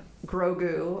a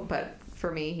Grogu, but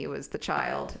for me he was the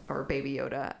Child, or Baby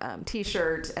Yoda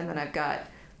t-shirt. And then I've got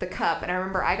the cup, and I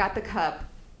remember I got the cup.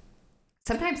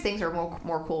 Sometimes things are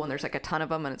more cool when there's like a ton of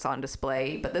them and it's on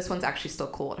display, but this one's actually still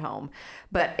cool at home.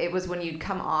 But it was when you'd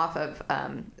come off of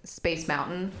Space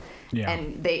Mountain, Yeah.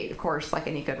 and they, of course, like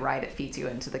any good ride, it feeds you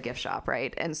into the gift shop,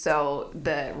 right? And so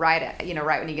the ride, you know,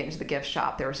 right when you get into the gift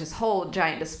shop, there was this whole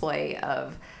giant display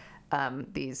of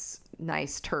these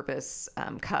nice Turbis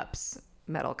cups,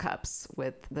 metal cups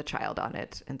with the Child on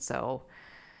it. And so,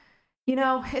 you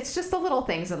know, it's just the little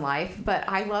things in life, but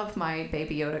I love my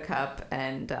Baby Yoda cup,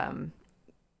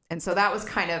 and so that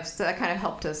kind of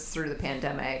helped us through the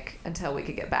pandemic until we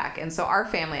could get back. And so our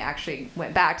family actually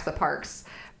went back to the parks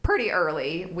pretty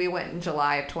early. We went in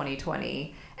July of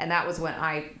 2020, and that was when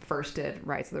I first did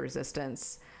Rise of the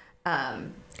Resistance.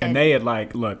 And they had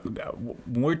like, look, when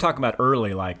we were talking about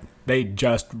early, like they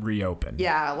just reopened.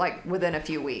 Yeah, like within a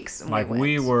few weeks. Like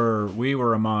we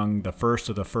were among the first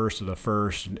of the first,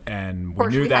 and we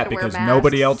course, knew we had that to wear because masks.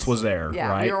 nobody else was there, Yeah,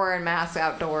 right? we were wearing masks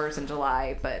outdoors in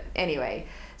July. But anyway,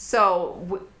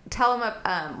 so tell them.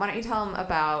 Why don't you tell them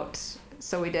about?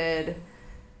 So we did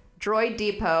Droid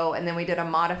Depot, and then we did a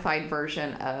modified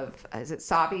version of, is it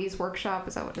Sabi's Workshop?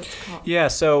 Is that what it's called? Yeah,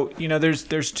 so you know,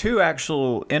 there's two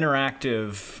actual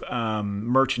interactive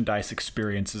merchandise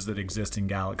experiences that exist in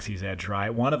Galaxy's Edge, right?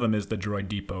 One of them is the Droid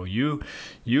Depot. You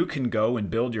can go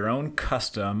and build your own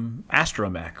custom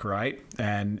astromech, right?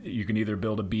 And you can either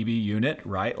build a BB unit,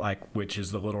 right, like which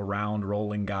is the little round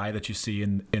rolling guy that you see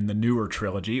in the newer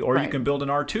trilogy, or you Right. can build an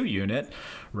R2 unit,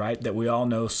 right, that we all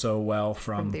know so well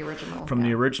from the original, from the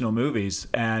yeah. original movies,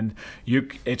 and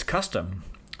it's custom.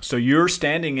 So you're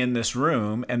standing in this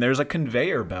room, and there's a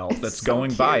conveyor belt that's so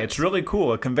going by. cute. It's really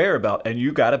cool, a conveyor belt, and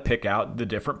you got to pick out the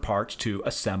different parts to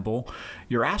assemble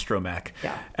your astromech.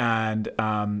 Yeah.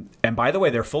 And by the way,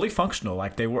 they're fully functional.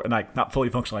 Like they were, like not fully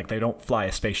functional, like they don't fly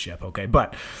a spaceship, okay?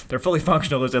 But they're fully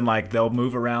functional, as in like they'll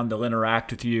move around, they'll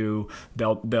interact with you,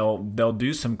 they'll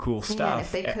do some cool stuff. Man,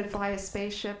 if they could fly a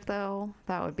spaceship, though,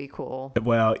 that would be cool.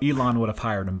 Well, Elon would have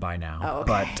hired them by now. Oh,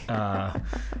 okay. But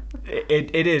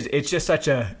it's just such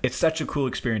a cool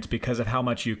experience because of how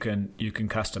much you can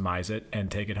customize it and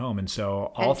take it home. And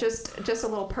so And just a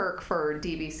little perk for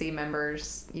DVC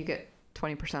members, you get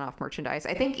 20% off merchandise.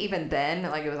 I think even then,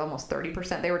 like it was almost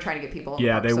 30%. They were trying to get people in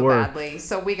the park so badly.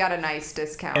 So we got a nice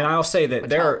discount. And I'll say that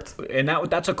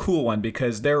that's a cool one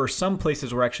because there are some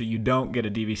places where actually you don't get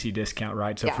a DVC discount,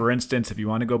 right? So for instance, if you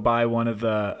want to go buy one of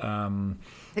the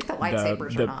I think the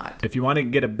lightsabers are not. If you want to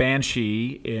get a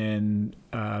Banshee in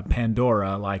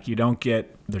Pandora, like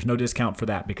there's no discount for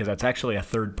that because that's actually a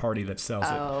third party that sells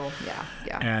it. Oh,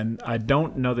 yeah. And I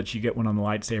don't know that you get one on the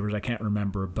lightsabers. I can't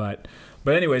remember, but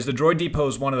anyways, the Droid Depot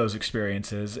is one of those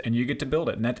experiences, and you get to build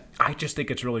it. And I just think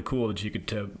it's really cool that you get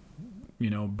to,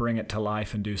 bring it to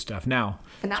life and do stuff. Now,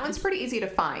 and that one's pretty easy to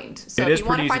find. So it if is you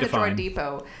want to pretty find easy the to Droid find.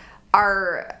 Depot,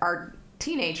 our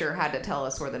teenager had to tell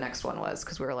us where the next one was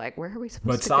because we were like, where are we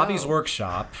supposed to go? But Savi's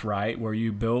workshop, right, where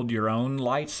you build your own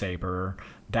lightsaber,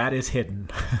 that is hidden.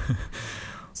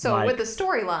 So with the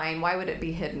storyline, why would it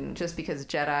be hidden? Just because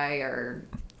Jedi are...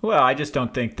 Well, I just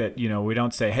don't think that, we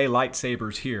don't say, hey,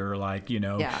 lightsabers here, like,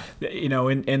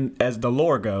 in as the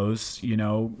lore goes,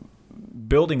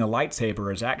 building a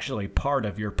lightsaber is actually part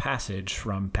of your passage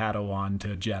from Padawan to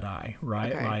Jedi,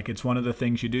 right? Okay. Like it's one of the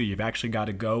things you do. You've actually got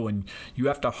to go and you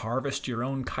have to harvest your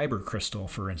own kyber crystal,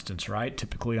 for instance, right?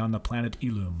 Typically on the planet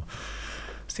Ilum.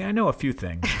 See, I know a few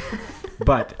things,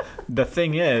 but the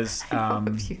thing is,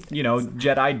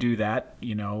 Jedi do that,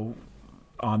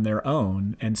 on their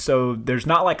own. And so there's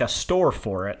not like a store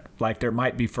for it, like there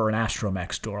might be for an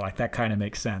astromech store. Like that kind of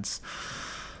makes sense.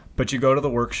 But you go to the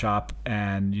workshop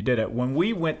and you did it. When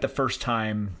we went the first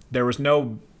time, there was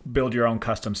no build your own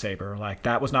custom saber. Like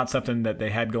that was not something that they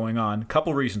had going on. A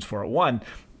couple reasons for it. One,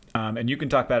 and you can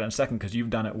talk about it in a second because you've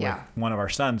done it with one of our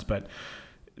sons, but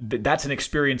that's an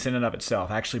experience in and of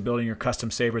itself. Actually building your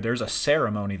custom saber, there's a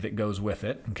ceremony that goes with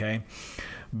it. Okay.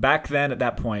 Back then at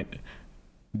that point,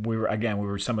 we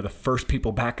were some of the first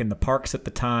people back in the parks at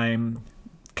the time.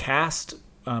 Cast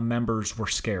members were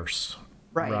scarce.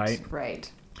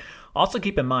 Right. Also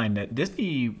keep in mind that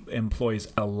Disney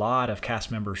employs a lot of cast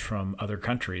members from other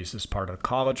countries as part of the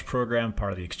college program,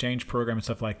 part of the exchange program and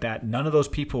stuff like that. None of those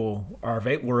people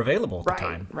were available at the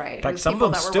time. Right. In fact, some of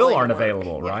them still aren't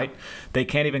available, right? They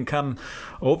can't even come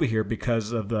over here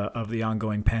because of the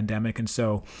ongoing pandemic. And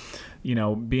so,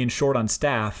 being short on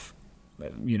staff,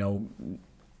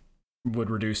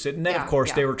 would reduce it. And then, of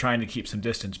course, they were trying to keep some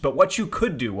distance. But what you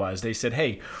could do was they said,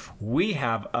 hey, we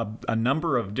have a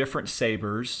number of different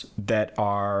sabers that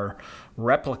are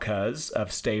replicas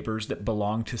of sabers that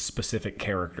belong to specific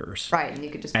characters. Right, and you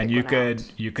could just pick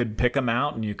you could pick them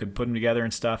out and you could put them together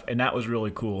and stuff. And that was really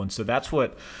cool. And so that's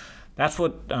what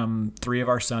three of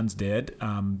our sons did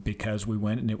because we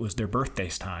went and it was their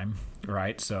birthdays time,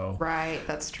 right? So right,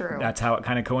 that's true. That's how it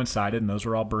kind of coincided, and those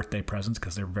were all birthday presents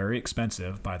because they're very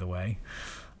expensive, by the way.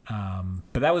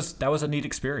 But that was a neat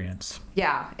experience.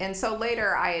 Yeah, and so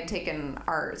later I had taken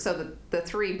the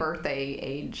three birthday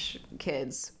age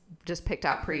kids just picked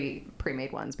out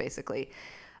pre-made ones basically.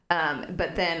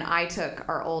 But then I took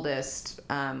our oldest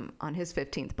on his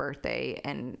 15th birthday,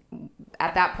 and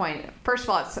at that point, first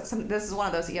of all, this is one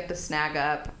of those that you have to snag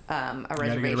up a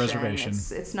reservation. Get a reservation.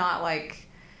 It's not like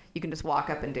you can just walk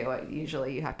up and do it.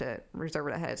 Usually, you have to reserve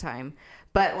it ahead of time.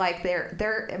 But like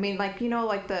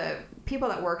like the people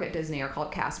that work at Disney are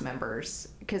called cast members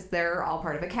because they're all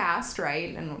part of a cast,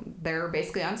 right? And they're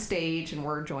basically on stage, and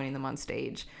we're joining them on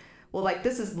stage. Well, like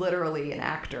this is literally an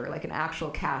actor, like an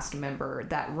actual cast member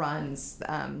that runs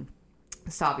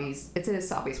Savi's. It's in his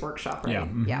Savi's workshop, right? Yeah.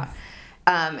 Mm-hmm. Yeah.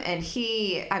 And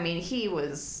he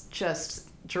was just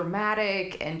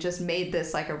dramatic and just made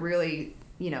this like a really,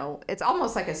 it's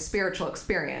almost like a spiritual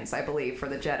experience, I believe, for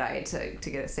the Jedi to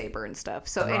get a saber and stuff.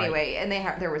 So anyway, and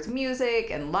there was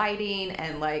music and lighting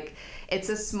and like it's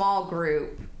a small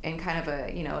group and kind of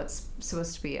a, it's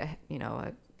supposed to be a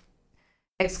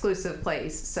exclusive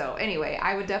place. So anyway,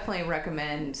 I would definitely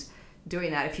recommend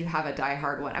doing that if you have a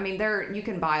diehard one. I mean, you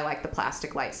can buy like the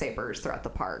plastic lightsabers throughout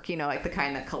the park, like the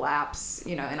kind that collapse,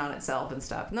 in on itself and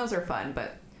stuff. And those are fun,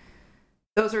 but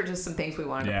those are just some things we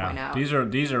wanted to point out. These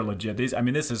are legit. This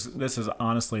is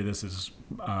honestly, this is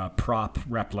prop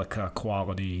replica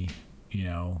quality,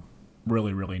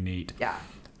 really, really neat. Yeah.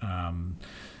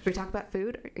 Should we talk about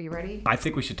food? Are you ready? I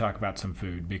think we should talk about some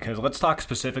food, because let's talk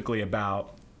specifically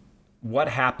about what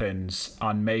happens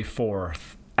on May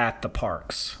 4th at the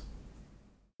parks.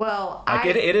 Well,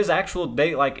 it is actual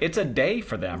day, like it's a day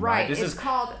for them, right? This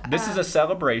is a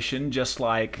celebration, just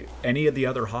like any of the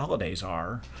other holidays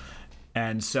are.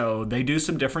 And so they do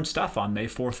some different stuff on May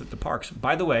 4th at the parks.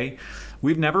 By the way,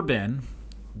 we've never been,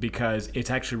 because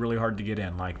it's actually really hard to get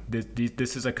in. Like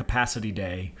this is a capacity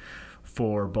day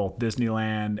for both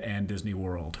Disneyland and Disney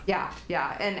World. Yeah.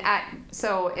 And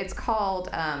so it's called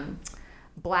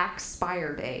Black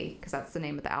Spire Day, because that's the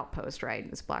name of the outpost, right?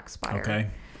 It's Black Spire. Okay.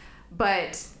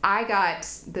 But I got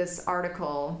this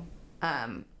article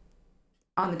on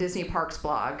the Disney Parks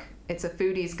blog. It's a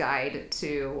foodie's guide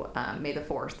to May the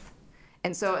 4th.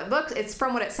 And so it's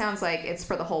from what it sounds like, it's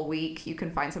for the whole week. You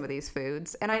can find some of these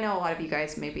foods. And I know a lot of you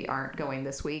guys maybe aren't going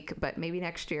this week, but maybe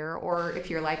next year. Or if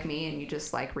you're like me and you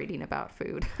just like reading about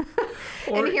food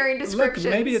and hearing descriptions.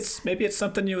 Look, maybe it's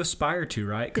something you aspire to,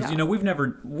 right? Because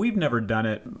we've never done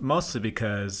it, mostly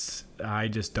because I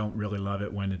just don't really love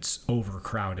it when it's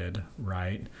overcrowded,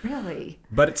 right? Really?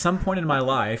 But at some point in my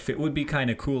life, it would be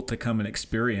kind of cool to come and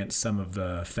experience some of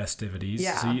the festivities.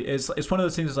 Yeah. So it's one of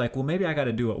those things like, well, maybe I got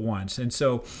to do it once. And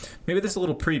so maybe this is a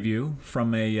little preview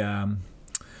from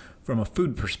a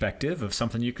food perspective of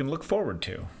something you can look forward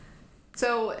to.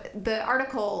 So the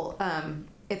article,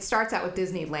 it starts out with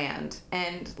Disneyland.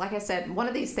 And like I said, one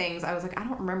of these things, I was like, I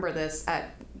don't remember this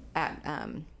at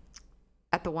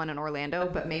the one in Orlando,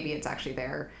 but maybe it's actually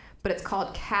there. But it's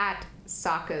called Cat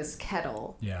Sokka's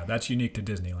Kettle. Yeah, that's unique to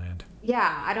Disneyland.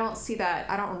 Yeah, I don't see that.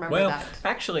 I don't remember that. Well,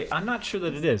 actually, I'm not sure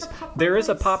that it is. There is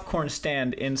a popcorn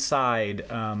stand inside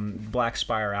Black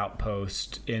Spire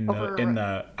Outpost in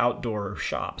the outdoor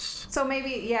shops. So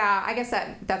maybe, yeah, I guess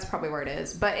that's probably where it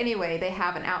is. But anyway, they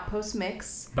have an Outpost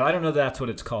mix. But I don't know if that's what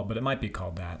it's called, but it might be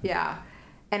called that. Yeah.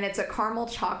 And it's a caramel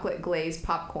chocolate glazed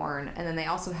popcorn. And then they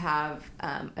also have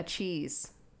a cheese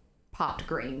popped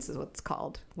greens is what it's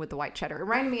called, with the white cheddar. It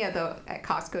reminded me of at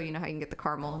Costco, you know how you can get the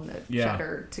caramel and the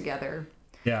cheddar together.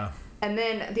 Yeah. And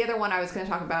then the other one I was going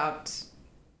to talk about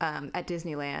at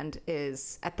Disneyland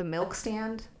is at the milk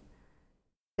stand.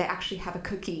 They actually have a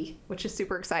cookie, which is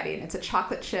super exciting. It's a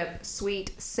chocolate chip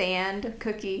sweet sand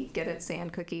cookie. Get it?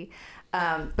 Sand cookie.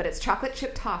 But it's chocolate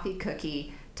chip toffee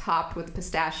cookie topped with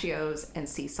pistachios and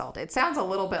sea salt. It sounds a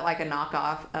little bit like a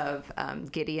knockoff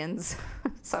of Gideon's.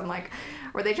 So I'm like,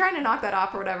 were they trying to knock that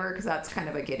off or whatever? Because that's kind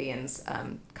of a Gideon's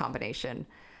combination.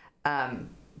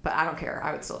 But I don't care.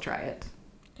 I would still try it.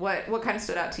 What kind of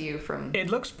stood out to you from... It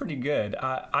looks pretty good.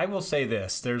 I will say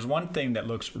this. There's one thing that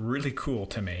looks really cool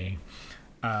to me.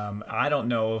 I don't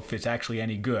know if it's actually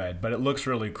any good, but it looks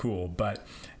really cool. But...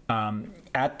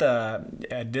 at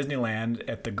Disneyland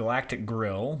at the Galactic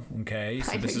Grill, okay,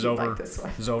 so this is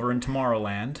over in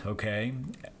Tomorrowland, okay.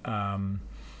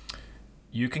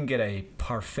 You can get a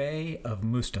parfait of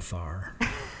Mustafar.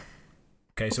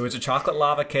 Okay, so it's a chocolate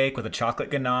lava cake with a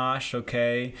chocolate ganache,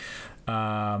 okay.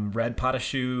 Red pot au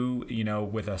choux,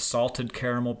 with a salted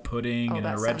caramel pudding and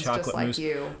a red chocolate mousse.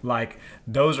 Like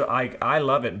those are, I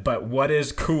love it. But what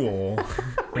is cool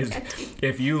is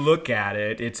if you look at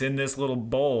it, it's in this little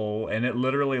bowl and it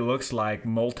literally looks like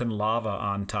molten lava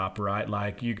on top, right?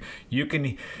 Like you can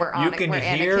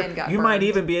hear, you might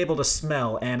even be able to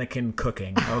smell Anakin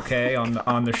cooking, okay,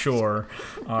 on the shore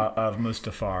of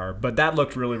Mustafar. But that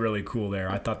looked really, really cool there.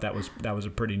 I thought that was a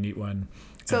pretty neat one.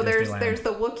 So there's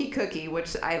the Wookiee cookie,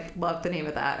 which I love the name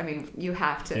of that. I mean, you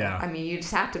have to. Yeah. I mean, you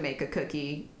just have to make a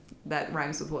cookie that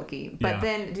rhymes with Wookiee. But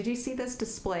then, did you see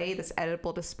this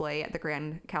edible display at the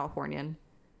Grand Californian?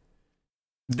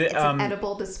 It's an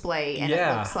edible display, and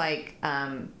it looks like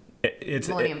it's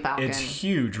Millennium Falcon. It's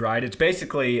huge, right? It's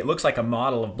basically, it looks like a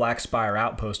model of Black Spire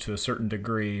Outpost to a certain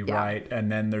degree, right?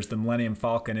 And then there's the Millennium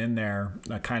Falcon in there,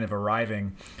 kind of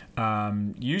arriving.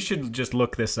 You should just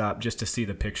look this up just to see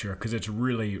the picture, because it's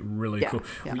really, really cool.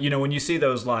 Yeah. When you see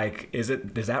those, like, is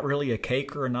that really a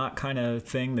cake or not kind of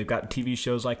thing? They've got TV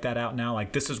shows like that out now.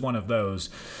 Like, this is one of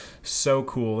those. So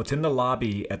cool. It's in the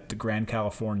lobby at the Grand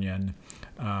Californian.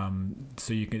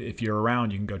 So you can, if you're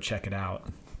around, you can go check it out.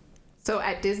 So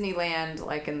at Disneyland,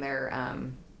 like in their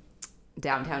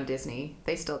Downtown Disney,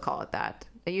 they still call it that.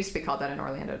 It used to be called that in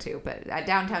Orlando too, but at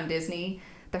Downtown Disney,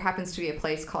 there happens to be a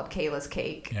place called Kayla's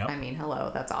Cake. Yep. I mean, hello,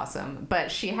 that's awesome.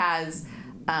 But she has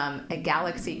a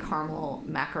Galaxy Caramel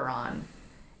Macaron,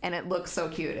 and it looks so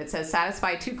cute. It says,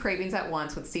 satisfy 2 cravings at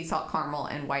once with sea salt caramel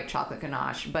and white chocolate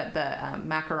ganache. But the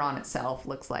macaron itself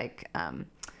looks like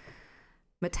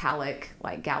metallic,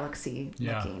 like galaxy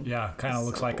looking. Yeah, kind of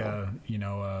looks So like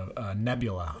cool. a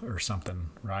nebula or something,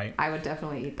 right? I would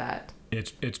definitely eat that.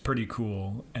 It's pretty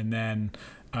cool. And then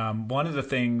one of the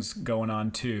things going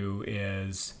on too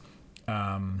is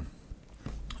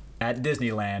at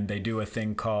Disneyland they do a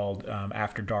thing called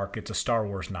After Dark. It's a Star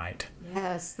Wars night.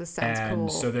 Yes, this sounds And cool.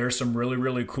 so there's some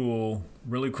really cool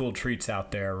treats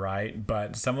out there, right?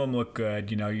 But some of them look good.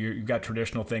 You know, you've got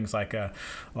traditional things like a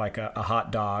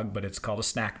hot dog, but it's called a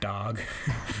snack dog.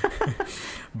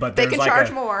 But They there's can like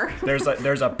charge more.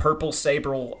 there's a purple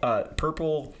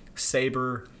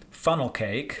saber funnel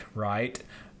cake, right?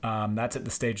 That's at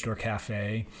the Stage Door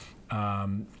Cafe.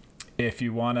 If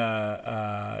you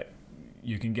wanna.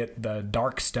 You can get the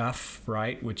dark stuff,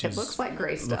 right? Which It looks like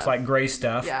gray stuff. Looks like gray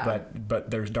stuff, Yeah.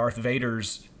 but there's Darth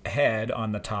Vader's head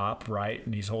on the top, right?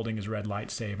 And he's holding his red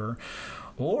lightsaber.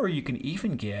 Or you can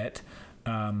even get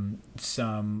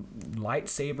some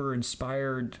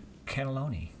lightsaber-inspired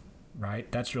cannelloni,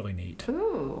 right? That's really neat.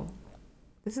 Ooh,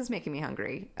 this is making me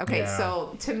hungry. Okay, Yeah.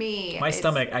 so to me, My it's-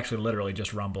 stomach actually literally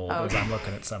just rumbled as Okay. I'm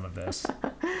looking at some of this.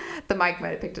 the mic might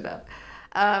have picked it up.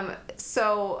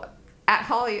 So at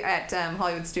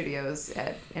Hollywood Studios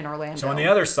in Orlando. So on the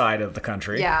other side of the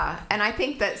country, Yeah, and I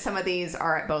think that some of these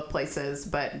are at both places,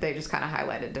 but they just kind of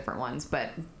highlighted different ones. But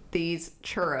these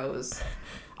churros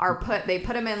they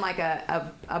put them in like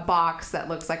a box that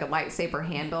looks like a lightsaber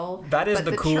handle. that is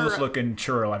but the coolest churro- looking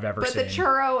churro I've ever But seen. the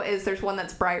churro there's one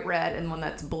that's bright red and one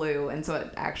that's blue, and so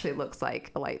it actually looks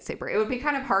like a lightsaber. It would be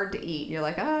kind of hard to eat. You're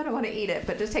like, oh, I don't want to eat it,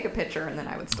 but just take a picture and then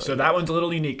I would still So eat that it. one's a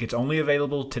little unique. It's only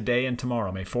available today and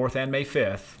tomorrow, May 4th and May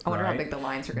 5th. I wonder how right? big the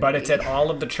lines are going to But be. it's at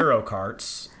all of the churro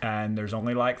carts, and there's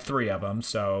only like 3 of them,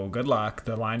 so good luck.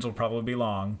 The lines will probably be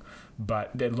long,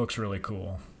 but it looks really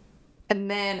cool. And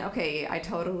then, okay, I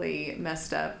totally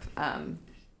messed up.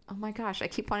 Oh my gosh, I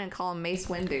keep wanting to call him Mace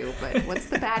Windu, but what's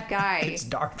the bad guy? It's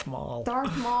Darth Maul.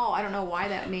 Darth Maul. I don't know why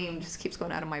that name just keeps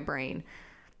going out of my brain.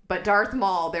 But Darth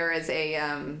Maul, there is is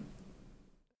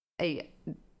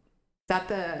that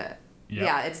the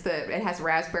Yep. it has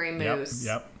raspberry mousse.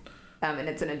 Yep. And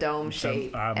it's in a dome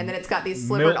shape. um, And then it's got these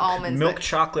slivered almonds Milk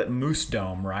chocolate mousse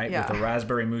dome, right? Yeah. With the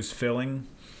raspberry mousse filling.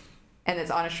 and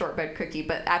it's on a shortbread cookie,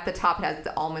 but at the top it has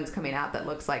the almonds coming out that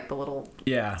looks like the little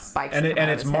Yeah, spikes and that come out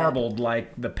of it's his head. marbled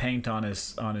like the paint on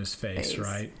his face,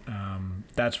 right?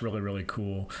 That's really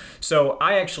cool. So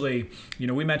I actually,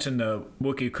 we mentioned the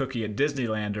Wookiee cookie at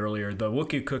Disneyland earlier. The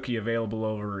Wookiee cookie available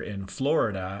over in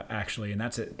Florida, actually, and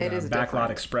that's at It is Backlot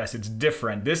different. Express. It's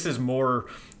different. This is more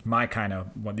my kind of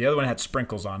one. The other one had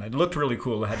sprinkles on it. It looked really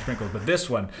cool. It had sprinkles, but this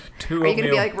one, Are you going to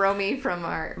be like Romy from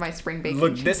my spring baking?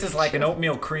 Look, this is like an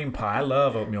oatmeal cream pie. I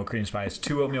love oatmeal cream pie. It's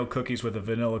 2 oatmeal cookies with a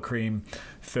vanilla cream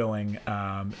filling,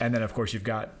 and then of course you've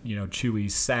got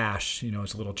Chewy's sash.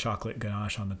 It's a little chocolate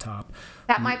ganache on the top.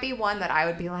 That might be one that I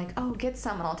would be like, oh, get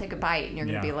some and I'll take a bite. And you're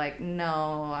going to Yeah. be like,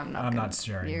 no, I'm not. I'm gonna. not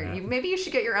sharing that. Maybe you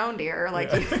should get your own, dear.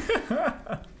 Like,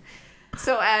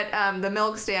 So at the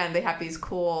milk stand, they have these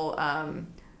cool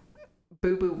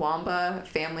Boo Boo Wamba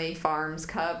Family Farms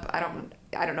cup. I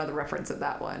don't know the reference of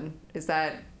that one.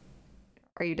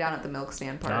 Are you down at the milk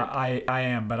stand part? I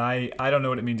am, but I don't know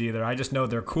what it means either. I just know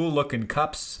they're cool looking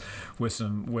cups with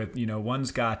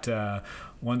one's got a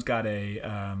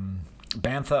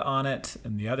bantha on it,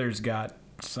 and the other's got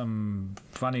some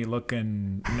funny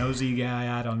looking nosy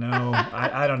guy. I don't know.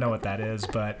 I don't know what that is,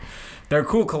 but they're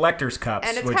cool collector's cups,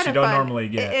 And it's which kind you of don't fun. normally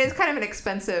get. It is kind of an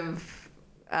expensive.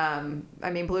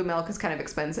 Blue milk is kind of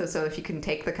expensive, so if you can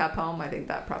take the cup home, I think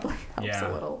that probably helps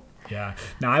a little. Yeah.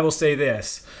 Now I will say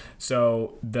this.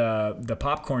 So the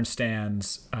popcorn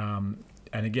stands,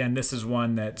 and again, this is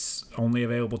one that's only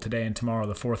available today and tomorrow,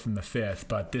 the 4th and the 5th.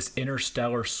 But this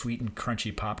Interstellar sweet and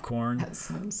crunchy popcorn. That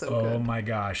sounds so Oh good. my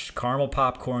gosh. Caramel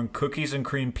popcorn, cookies and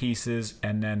cream pieces,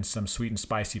 and then some sweet and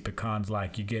spicy pecans.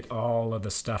 Like you get all of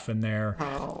the stuff in there.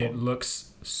 Oh. It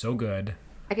looks so good.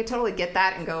 I could totally get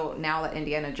that and go now that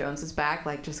Indiana Jones is back.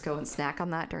 Like just go and snack on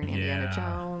that during Indiana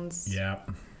Jones. Yeah.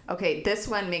 Okay, this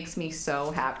one makes me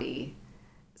so happy.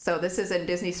 So this is in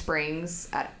Disney Springs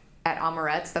at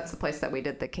Amorette's. That's the place that we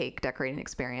did the cake decorating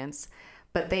experience.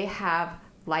 But they have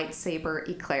lightsaber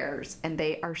eclairs, and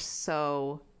they are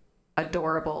so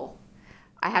adorable.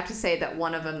 I have to say that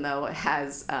one of them, though,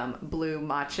 has blue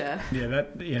matcha. Yeah,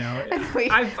 that,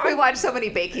 We watch so many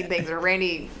baking things, or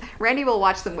Randy will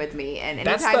watch them with me, and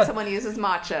That's anytime the- someone uses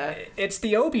matcha, It's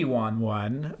the Obi-Wan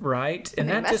one, right? And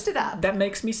they that messed it up. That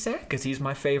makes me sad because he's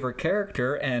my favorite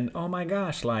character, and oh my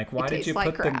gosh, like why did tastes you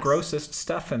like put the grass. grossest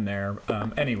stuff in there?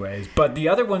 Anyways, but the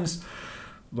other ones,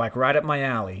 like right up my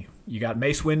alley. You got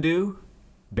Mace Windu,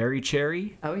 berry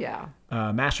cherry. Oh, yeah.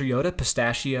 Master Yoda,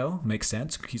 pistachio. Makes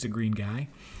sense. He's a green guy.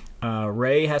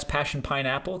 Rey has passion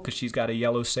pineapple because she's got a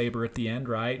yellow saber at the end,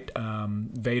 right?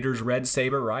 Vader's red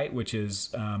saber, right? Which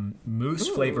is mousse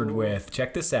flavored with,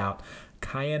 check this out,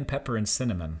 cayenne pepper and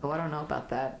cinnamon. Oh, I don't know about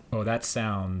that. Oh, that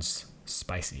sounds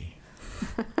spicy.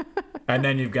 And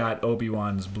then you've got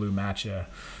Obi-Wan's blue matcha.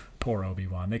 Poor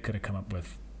Obi-Wan. They could have come up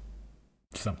with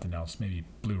something else, maybe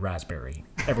blue raspberry.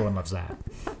 Everyone loves that.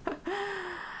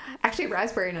 Actually,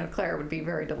 raspberry and eclair would be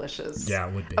very delicious. Yeah,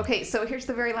 it would be. Okay, so here's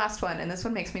the very last one, and this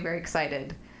one makes me very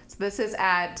excited. So this is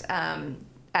at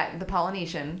the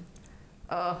Polynesian,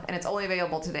 and it's only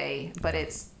available today, but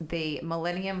it's the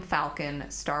Millennium Falcon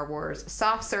Star Wars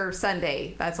Soft Serve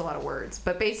Sundae. That's a lot of words.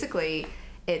 But basically,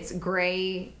 it's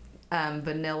gray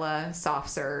vanilla soft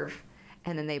serve,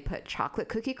 and then they put chocolate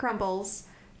cookie crumbles,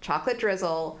 chocolate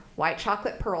drizzle, white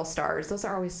chocolate pearl stars. Those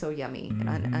are always so yummy and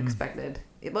unexpected.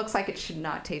 It looks like it should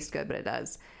not taste good, but it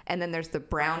does. And then there's the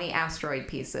brownie asteroid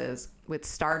pieces with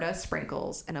stardust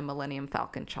sprinkles and a Millennium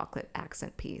Falcon chocolate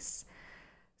accent piece.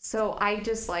 So I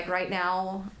just like right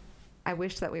now, I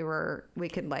wish that we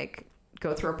could like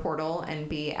go through a portal and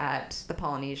be at the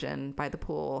Polynesian by the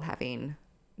pool having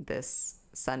this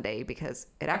sundae because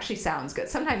it actually sounds good.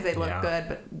 Sometimes they look good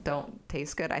but don't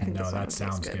taste good. I think this one that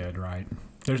sounds good, right?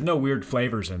 There's no weird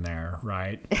flavors in there,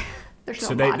 right? There's no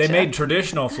so they made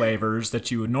traditional flavors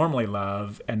that you would normally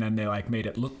love, and then they like made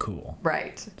it look cool.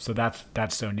 Right. So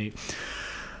that's so neat.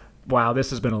 Wow,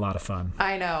 this has been a lot of fun.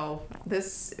 I know.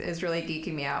 This is really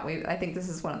geeking me out. I think this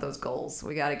is one of those goals.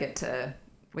 We got to get to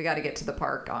the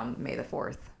park on May the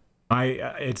 4th.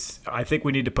 I think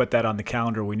we need to put that on the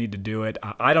calendar. We need to do it.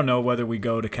 I don't know whether we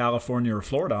go to California or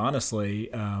Florida, honestly,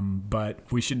 but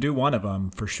we should do one of them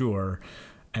for sure.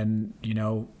 And, you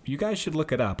know, you guys should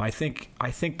look it up. I think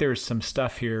there's some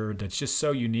stuff here that's just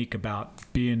so unique about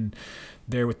being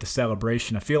there with the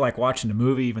celebration. I feel like watching a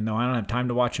movie, even though I don't have time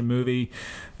to watch a movie.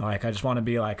 Like, I just want to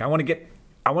be like, I want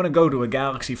to go to a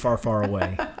galaxy far, far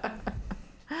away.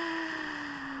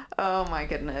 Oh my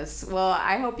goodness. Well,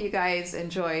 I hope you guys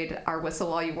enjoyed our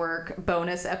Whistle While You Work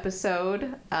bonus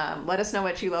episode. Let us know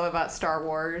what you love about Star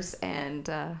Wars, and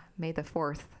may the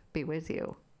 4th be with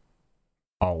you.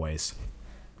 Always.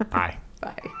 Bye.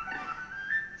 Bye.